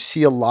 But you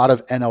see a lot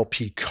of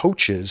NLP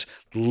coaches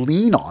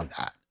lean on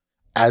that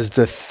as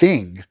the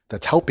thing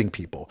that's helping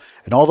people.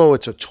 And although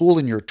it's a tool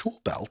in your tool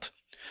belt,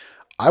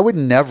 I would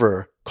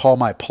never call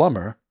my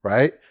plumber,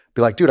 right?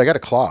 Be like, dude, I got a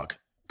clog.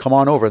 Come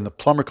on over. And the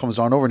plumber comes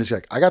on over and he's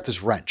like, I got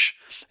this wrench.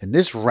 And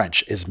this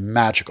wrench is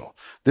magical.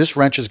 This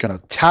wrench is going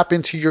to tap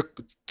into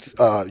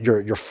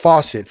your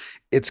faucet.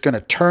 It's going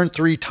to turn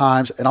 3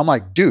 times. And I'm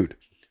like, dude,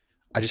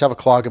 I just have a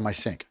clog in my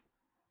sink.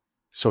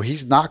 So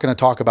he's not going to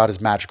talk about his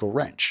magical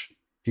wrench.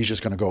 He's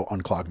just going to go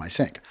unclog my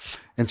sink.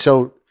 And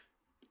so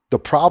the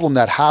problem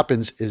that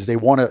happens is they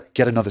want to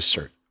get another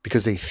cert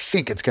because they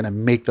think it's going to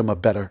make them a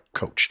better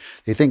coach.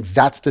 They think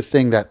that's the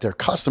thing that their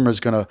customer is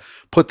going to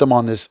put them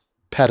on this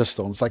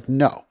pedestal. And it's like,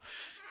 no,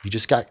 you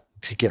just got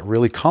to get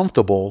really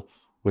comfortable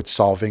with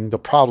solving the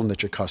problem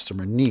that your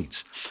customer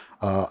needs.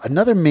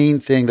 Another main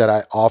thing that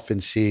I often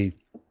see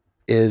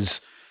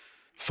is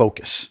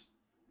focus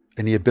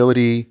and the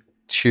ability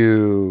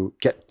to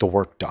get the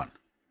work done.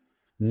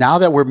 Now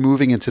that we're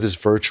moving into this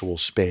virtual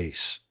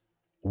space,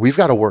 we've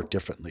got to work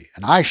differently.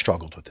 And I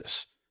struggled with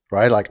this,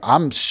 right? Like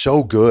I'm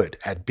so good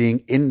at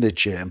being in the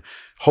gym,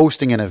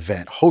 hosting an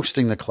event,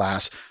 hosting the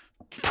class,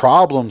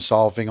 problem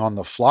solving on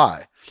the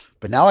fly.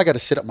 But now I got to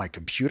sit at my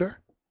computer.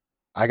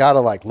 I got to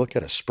like look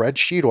at a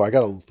spreadsheet or I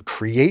got to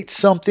create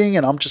something.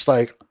 And I'm just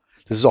like,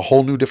 this is a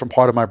whole new different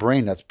part of my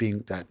brain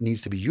that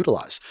needs to be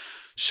utilized.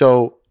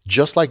 So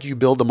just like you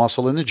build the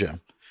muscle in the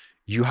gym,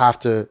 you have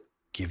to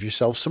give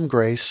yourself some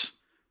grace,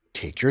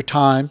 take your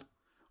time,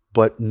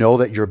 but know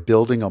that you're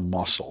building a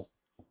muscle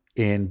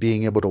in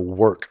being able to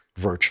work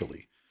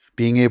virtually,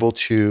 being able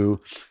to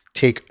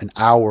take an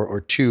hour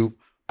or two,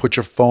 put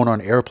your phone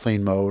on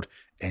airplane mode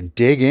and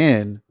dig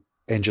in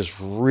and just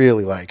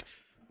really like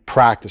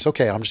practice.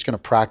 Okay, I'm just going to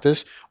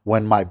practice.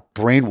 When my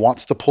brain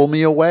wants to pull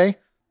me away,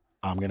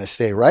 I'm going to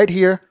stay right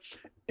here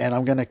and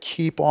I'm going to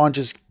keep on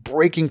just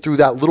breaking through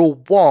that little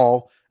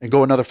wall and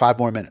go another 5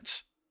 more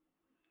minutes.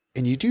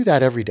 And you do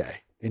that every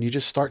day and you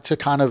just start to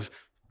kind of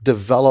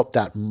develop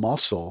that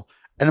muscle.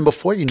 And then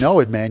before you know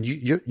it, man,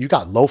 you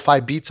got lo-fi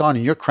beats on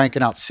and you're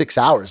cranking out 6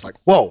 hours. Like,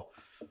 whoa,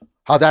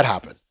 how'd that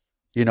happen?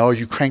 You know,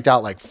 you cranked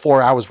out like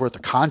 4 hours worth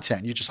of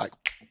content. You're just like,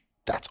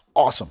 that's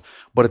awesome.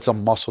 But it's a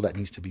muscle that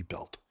needs to be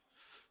built.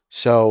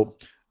 So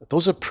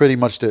those are pretty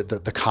much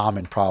the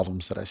common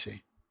problems that I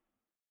see.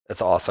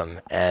 That's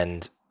awesome.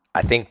 And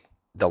I think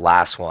the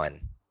last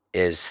one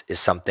is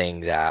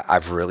something that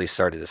I've really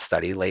started to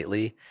study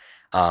lately.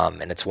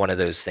 And it's one of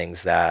those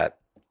things that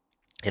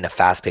in a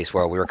fast-paced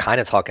world, we were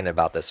kind of talking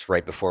about this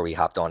right before we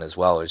hopped on as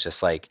well. It was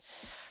just like,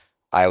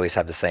 I always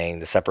have the saying,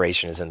 the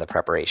separation is in the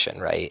preparation,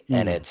 right?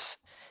 And it's,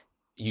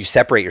 you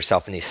separate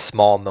yourself in these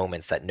small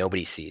moments that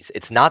nobody sees.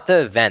 It's not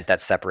the event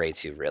that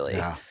separates you really.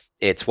 Yeah.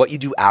 It's what you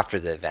do after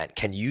the event.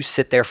 Can you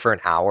sit there for an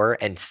hour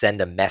and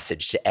send a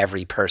message to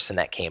every person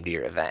that came to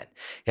your event?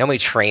 You know how many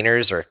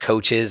trainers or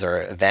coaches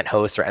or event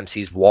hosts or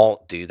MCs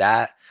won't do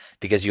that?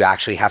 Because you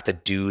actually have to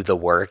do the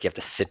work. You have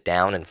to sit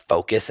down and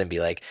focus and be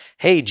like,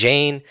 hey,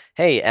 Jane,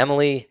 hey,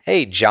 Emily,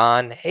 hey,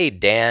 John, hey,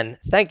 Dan,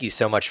 thank you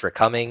so much for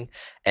coming,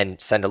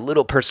 and send a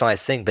little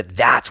personalized thing. But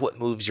that's what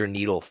moves your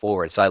needle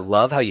forward. So I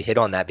love how you hit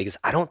on that, because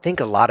I don't think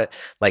a lot of,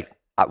 like,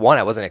 one,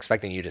 I wasn't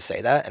expecting you to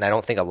say that. And I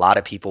don't think a lot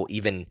of people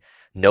even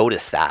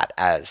notice that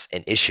as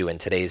an issue in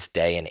today's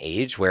day and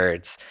age, where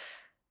it's,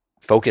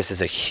 focus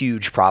is a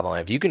huge problem.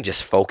 And if you can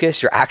just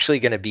focus, you're actually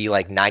going to be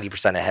like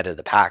 90% ahead of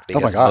the pack,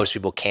 because most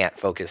people can't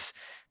focus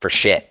for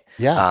shit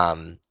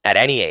at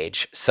any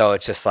age. So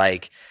it's just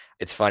like,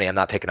 it's funny. I'm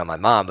not picking on my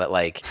mom, but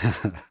like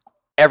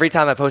every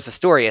time I post a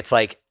story, it's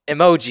like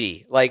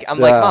emoji. Like, I'm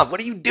like, Mom, what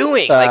are you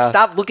doing? Like,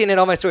 stop looking at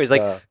all my stories.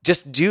 Like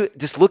just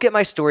look at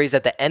my stories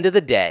at the end of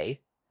the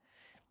day,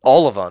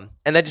 all of them,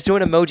 and then just do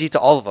an emoji to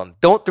all of them.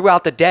 Don't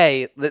throughout the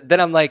day. Then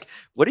I'm like,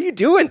 what are you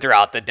doing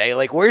throughout the day?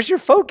 Like, where's your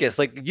focus?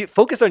 Like, you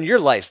focus on your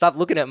life. Stop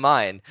looking at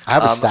mine. I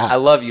have a stat. I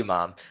love you,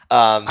 Mom.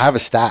 I have a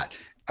stat.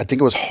 I think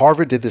it was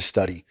Harvard did this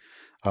study.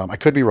 I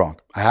could be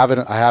wrong. I have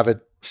it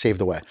saved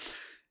away.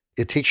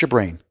 It takes your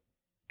brain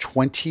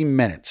 20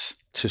 minutes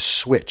to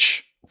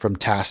switch from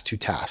task to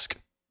task.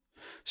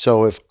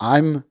 So if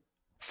I'm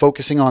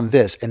focusing on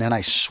this and then I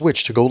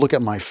switch to go look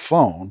at my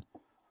phone,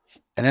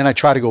 and then I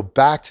try to go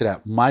back to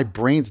that, my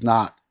brain's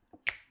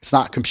it's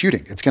not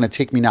computing. It's going to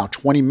take me now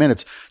 20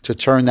 minutes to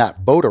turn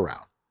that boat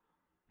around.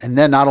 And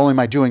then not only am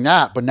I doing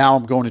that, but now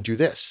I'm going to do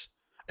this.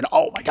 And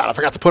oh my God, I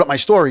forgot to put up my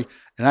story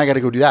and I got to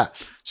go do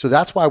that. So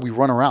that's why we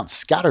run around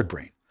scattered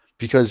brain,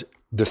 because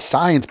the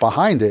science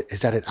behind it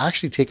is that it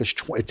actually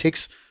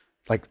takes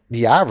like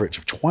the average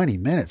of 20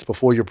 minutes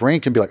before your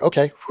brain can be like,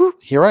 okay,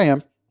 here I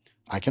am.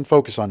 I can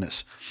focus on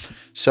this.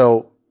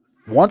 So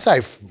once I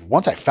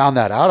found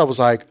that out, I was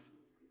like,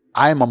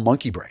 I am a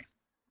monkey brain,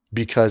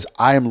 because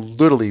I am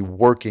literally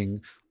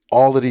working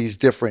all of these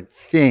different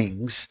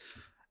things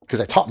because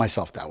I taught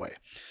myself that way.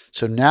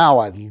 So now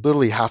I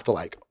literally have to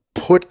like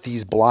put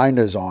these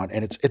blinders on,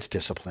 and it's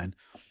discipline.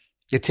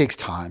 It takes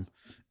time.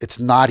 It's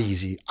not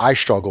easy. I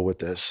struggle with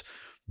this,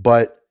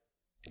 but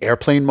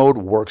airplane mode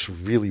works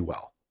really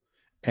well.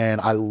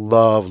 And I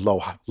love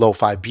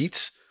lo-fi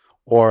beats,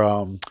 or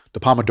the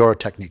Pomodoro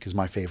technique is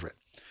my favorite.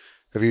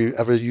 Have you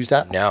ever used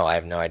that? No, I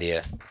have no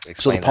idea.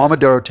 Explain so the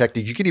Pomodoro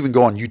technique, you can even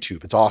go on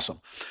YouTube. It's awesome.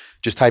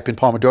 Just type in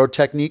Pomodoro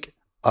technique,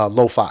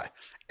 lo-fi.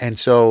 And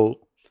so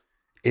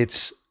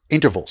it's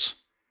intervals.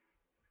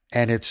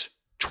 And it's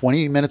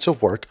 20 minutes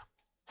of work,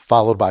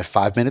 followed by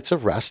 5 minutes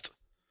of rest,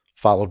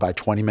 followed by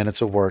 20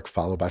 minutes of work,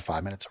 followed by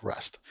 5 minutes of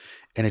rest.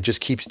 And it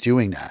just keeps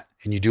doing that.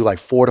 And you do like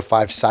 4 to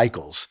 5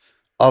 cycles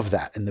of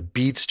that. And the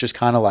beats just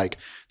kind of like,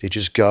 they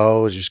just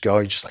go.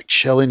 You're just like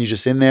chilling. You're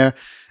just in there.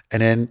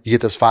 And then you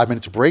get those 5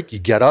 minutes of break. You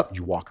get up,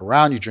 you walk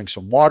around, you drink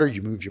some water,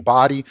 you move your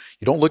body.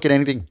 You don't look at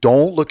anything.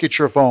 Don't look at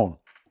your phone.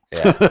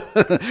 Yeah.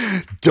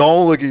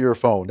 Don't look at your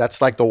phone.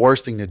 That's like the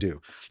worst thing to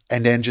do.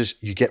 And then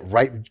just you get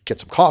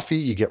some coffee,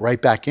 you get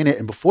right back in it.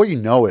 And before you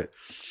know it,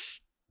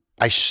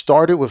 I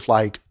started with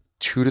like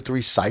 2 to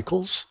 3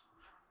 cycles.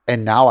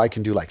 And now I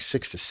can do like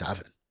 6 to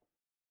 7.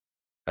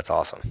 That's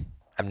awesome.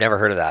 I've never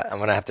heard of that. I'm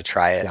going to have to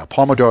try it. Yeah,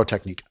 Pomodoro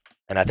technique.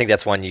 And I think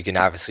that's one you can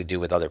obviously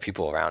do with other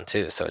people around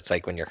too. So it's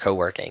like when you're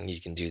co-working,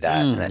 you can do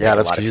that. Yeah,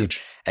 that's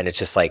huge. And it's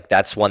just like,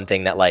 that's one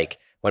thing that like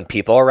when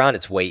people are around,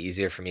 it's way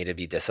easier for me to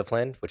be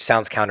disciplined, which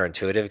sounds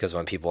counterintuitive because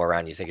when people are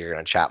around, you think you're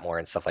going to chat more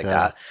and stuff like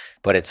that.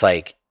 But it's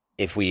like,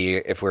 if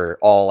we're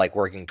all like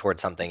working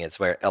towards something, it's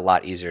a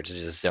lot easier to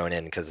just zone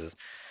in because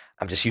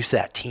I'm just used to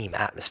that team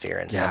atmosphere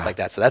and stuff like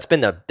that. So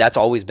that's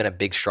always been a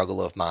big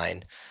struggle of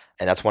mine.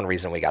 And that's one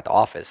reason we got the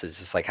office is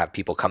just like have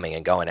people coming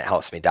and going. It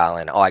helps me dial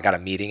in. Oh, I got a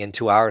meeting in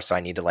 2 hours. So I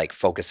need to like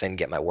focus in,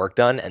 get my work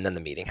done. And then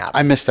the meeting happens.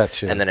 I miss that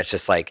too. And then it's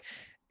just like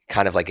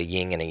kind of like a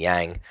yin and a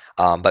yang.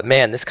 But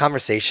man, this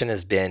conversation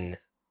has been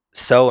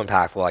so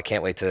impactful. I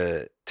can't wait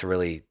to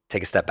really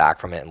take a step back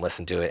from it and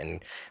listen to it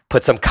and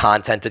put some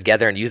content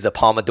together and use the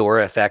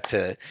Pomodoro effect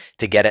to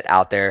get it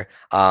out there.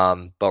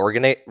 But we're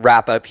going to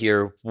wrap up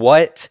here.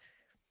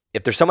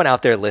 If there's someone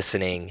out there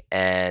listening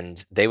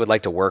and they would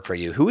like to work for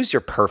you, who is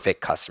your perfect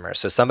customer?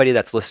 So somebody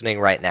that's listening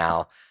right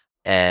now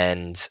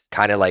and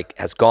kind of like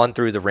has gone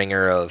through the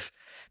ringer of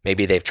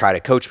maybe they've tried a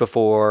coach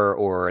before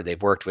or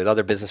they've worked with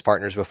other business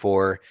partners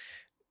before.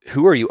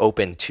 Who are you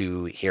open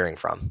to hearing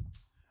from?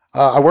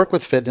 I work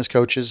with fitness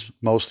coaches,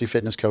 mostly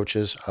fitness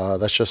coaches.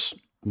 That's just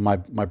my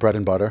bread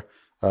and butter.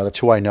 That's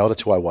who I know.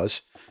 That's who I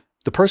was.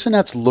 The person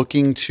that's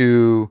looking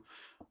to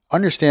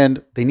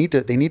understand they need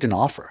an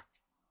offer.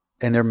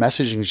 And their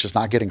messaging is just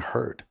not getting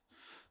heard.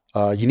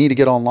 You need to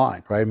get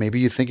online, right? Maybe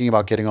you're thinking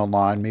about getting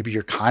online. Maybe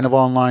you're kind of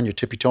online. You're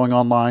tippy-toeing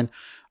online.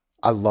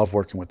 I love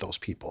working with those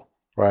people,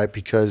 right?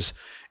 Because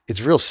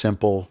it's real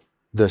simple,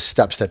 the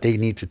steps that they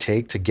need to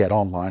take to get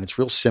online. It's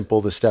real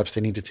simple, the steps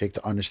they need to take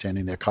to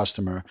understanding their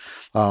customer.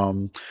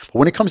 But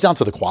when it comes down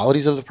to the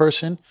qualities of the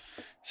person,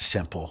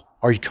 simple.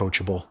 Are you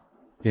coachable?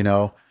 You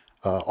know,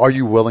 are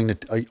you willing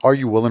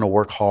to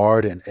work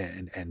hard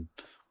and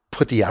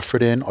put the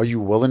effort in? Are you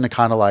willing to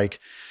kind of like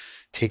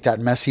take that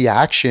messy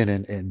action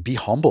and be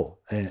humble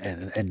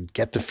and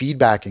get the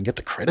feedback and get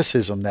the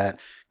criticism that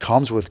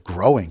comes with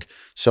growing?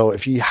 So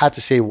if you had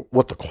to say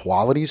what the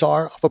qualities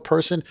are of a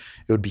person,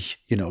 it would be,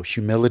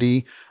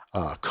 humility,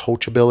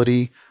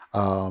 coachability,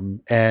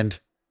 and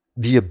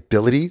the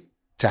ability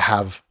to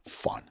have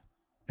fun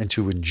and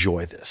to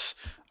enjoy this.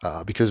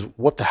 Because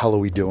what the hell are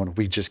we doing?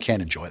 We just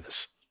can't enjoy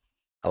this.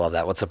 I love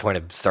that. What's the point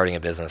of starting a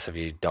business if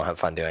you don't have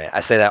fun doing it?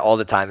 I say that all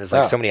the time. There's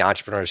like so many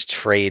entrepreneurs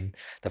trade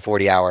the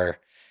 40-hour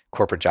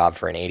corporate job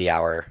for an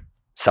 80-hour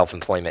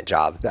self-employment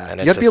job.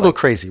 And you got to be a little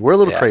crazy. We're a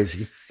little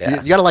crazy.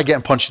 Yeah. You got to like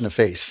getting punched in the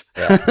face.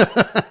 Yeah.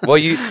 Well,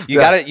 you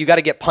got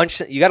to get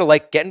punched. You got to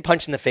like getting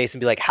punched in the face and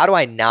be like, how do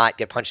I not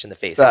get punched in the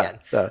face again?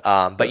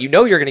 But you're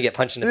going to get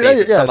punched in the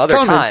face at some other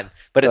time.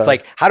 But it's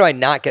like, how do I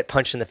not get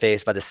punched in the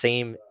face by the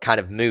same kind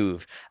of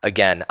move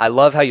again? I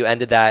love how you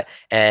ended that.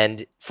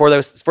 And for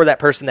that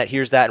person that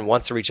hears that and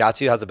wants to reach out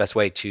to you, how's the best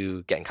way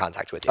to get in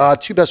contact with you?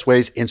 2 best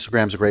ways.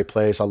 Instagram's a great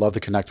place. I love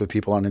to connect with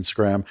people on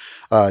Instagram.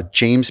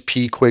 James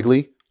P.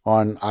 Quigley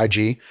on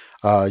IG.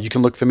 You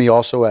can look for me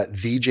also at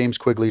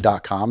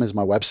thejamesquigley.com is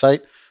my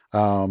website.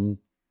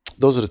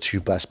 Those are the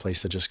 2 best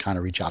places to just kind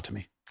of reach out to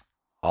me.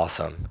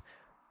 Awesome.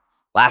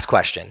 Last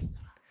question.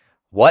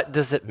 What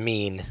does it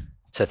mean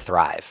to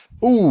thrive?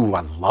 Ooh,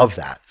 I love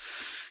that.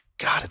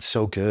 God, it's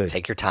so good.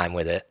 Take your time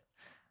with it.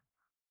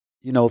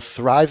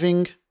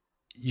 Thriving,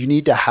 you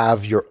need to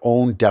have your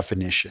own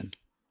definition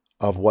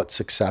of what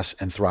success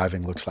and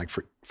thriving looks like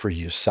for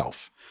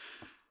yourself.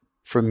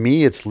 For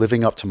me, it's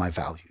living up to my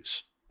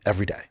values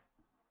every day.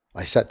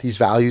 I set these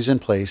values in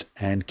place,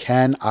 and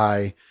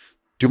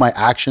do my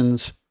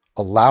actions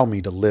allow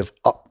me to live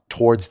up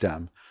towards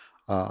them?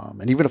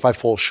 And even if I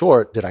fall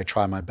short, did I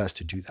try my best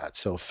to do that?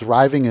 So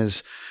thriving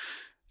is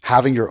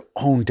having your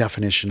own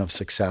definition of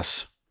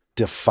success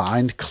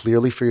defined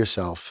clearly for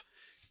yourself,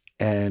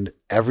 and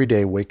every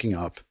day waking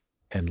up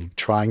and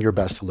trying your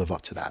best to live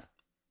up to that.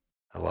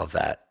 I love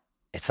that.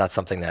 It's not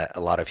something that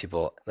a lot of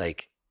people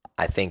like.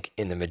 I think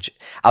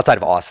outside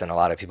of Austin, a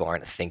lot of people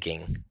aren't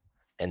thinking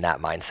in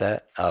that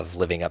mindset of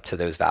living up to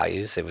those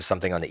values. It was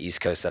something on the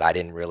East Coast that I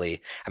didn't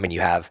really, you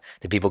have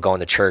the people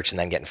going to church and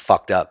then getting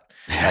fucked up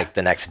like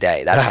the next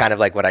day. That's kind of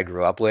like what I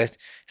grew up with.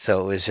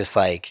 So it was just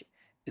like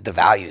the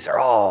values are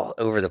all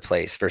over the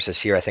place versus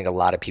here. I think a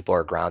lot of people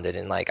are grounded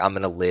in like, I'm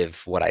going to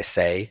live what I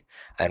say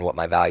and what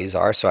my values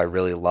are. So I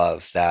really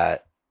love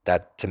that.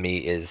 That to me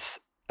is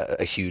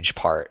a huge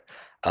part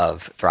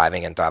of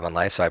thriving and Thrive on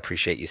Life. So I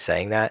appreciate you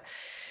saying that.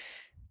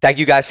 Thank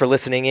you guys for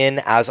listening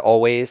in. As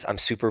always, I'm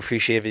super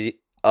appreciative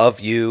of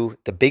you.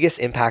 The biggest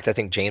impact I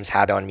think James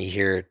had on me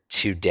here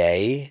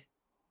today,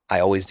 I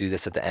always do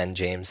this at the end,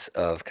 James,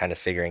 of kind of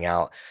figuring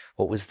out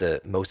what was the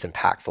most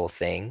impactful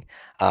thing.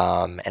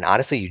 And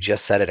honestly, you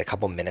just said it a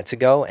couple minutes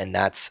ago, and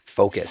that's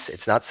focus.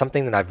 It's not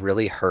something that I've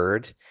really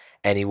heard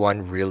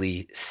anyone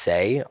really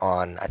say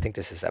on, I think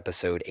this is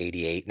episode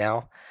 88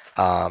 now,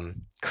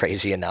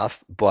 crazy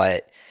enough,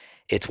 but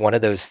it's one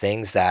of those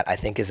things that I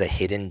think is a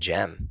hidden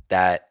gem,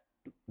 that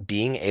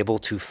being able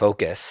to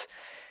focus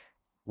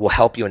will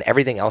help you in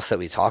everything else that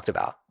we talked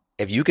about.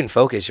 If you can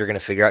focus, you're going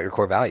to figure out your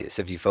core values.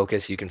 If you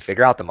focus, you can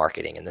figure out the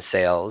marketing and the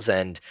sales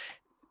and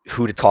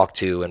who to talk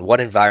to and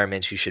what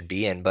environments you should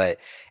be in. But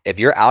if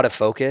you're out of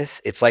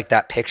focus, it's like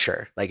that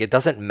picture. Like, it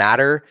doesn't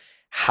matter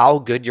how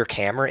good your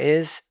camera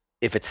is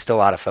if it's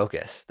still out of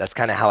focus. That's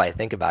kind of how I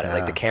think about it.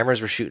 Like, the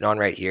cameras we're shooting on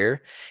right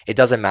here, it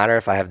doesn't matter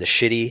if I have the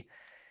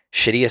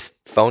shittiest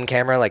phone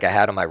camera like I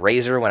had on my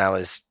Razr when I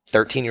was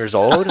 13 years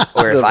old,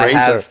 or if I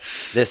have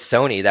this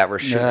Sony that we're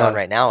shooting on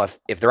right now.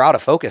 If they're out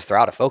of focus, they're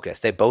out of focus.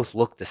 They both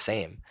look the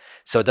same.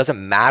 So it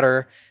doesn't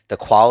matter the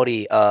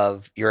quality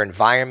of your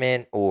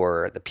environment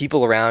or the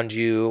people around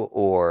you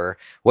or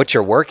what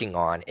you're working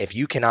on. If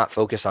you cannot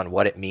focus on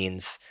what it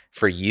means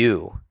for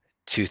you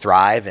to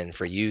thrive and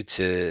for you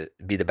to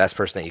be the best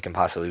person that you can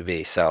possibly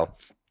be. So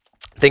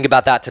think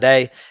about that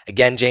today.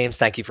 Again, James,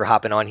 thank you for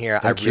hopping on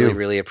here. I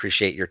really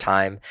appreciate your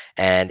time.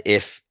 And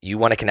if you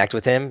want to connect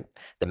with him,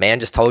 the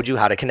man just told you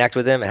how to connect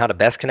with him and how to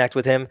best connect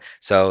with him.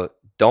 So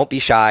don't be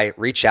shy,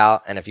 reach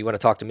out. And if you want to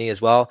talk to me as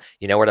well,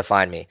 you know where to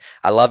find me.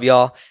 I love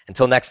y'all.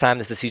 Until next time,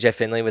 this is CJ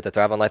Finley with the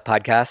Thrive on Life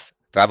podcast.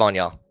 Thrive on,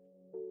 y'all.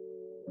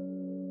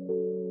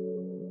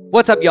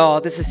 What's up,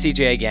 y'all? This is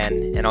CJ again,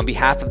 and on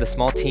behalf of the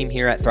small team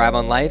here at Thrive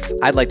on Life,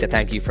 I'd like to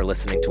thank you for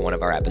listening to one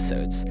of our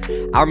episodes.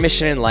 Our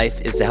mission in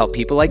life is to help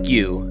people like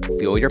you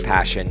fuel your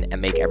passion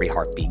and make every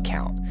heartbeat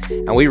count.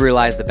 And we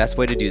realize the best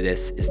way to do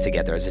this is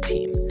together as a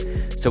team.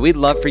 So we'd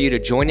love for you to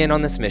join in on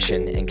this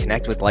mission and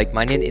connect with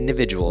like-minded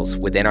individuals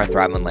within our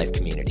Thrive on Life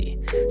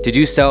community. To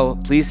do so,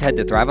 please head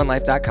to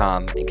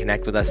thriveonlife.com and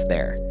connect with us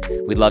there.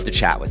 We'd love to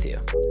chat with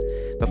you.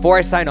 Before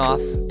I sign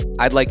off,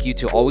 I'd like you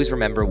to always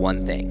remember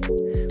one thing.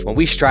 When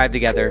we strive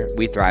together,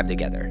 we thrive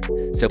together.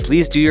 So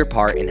please do your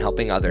part in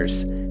helping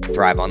others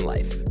thrive on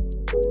life.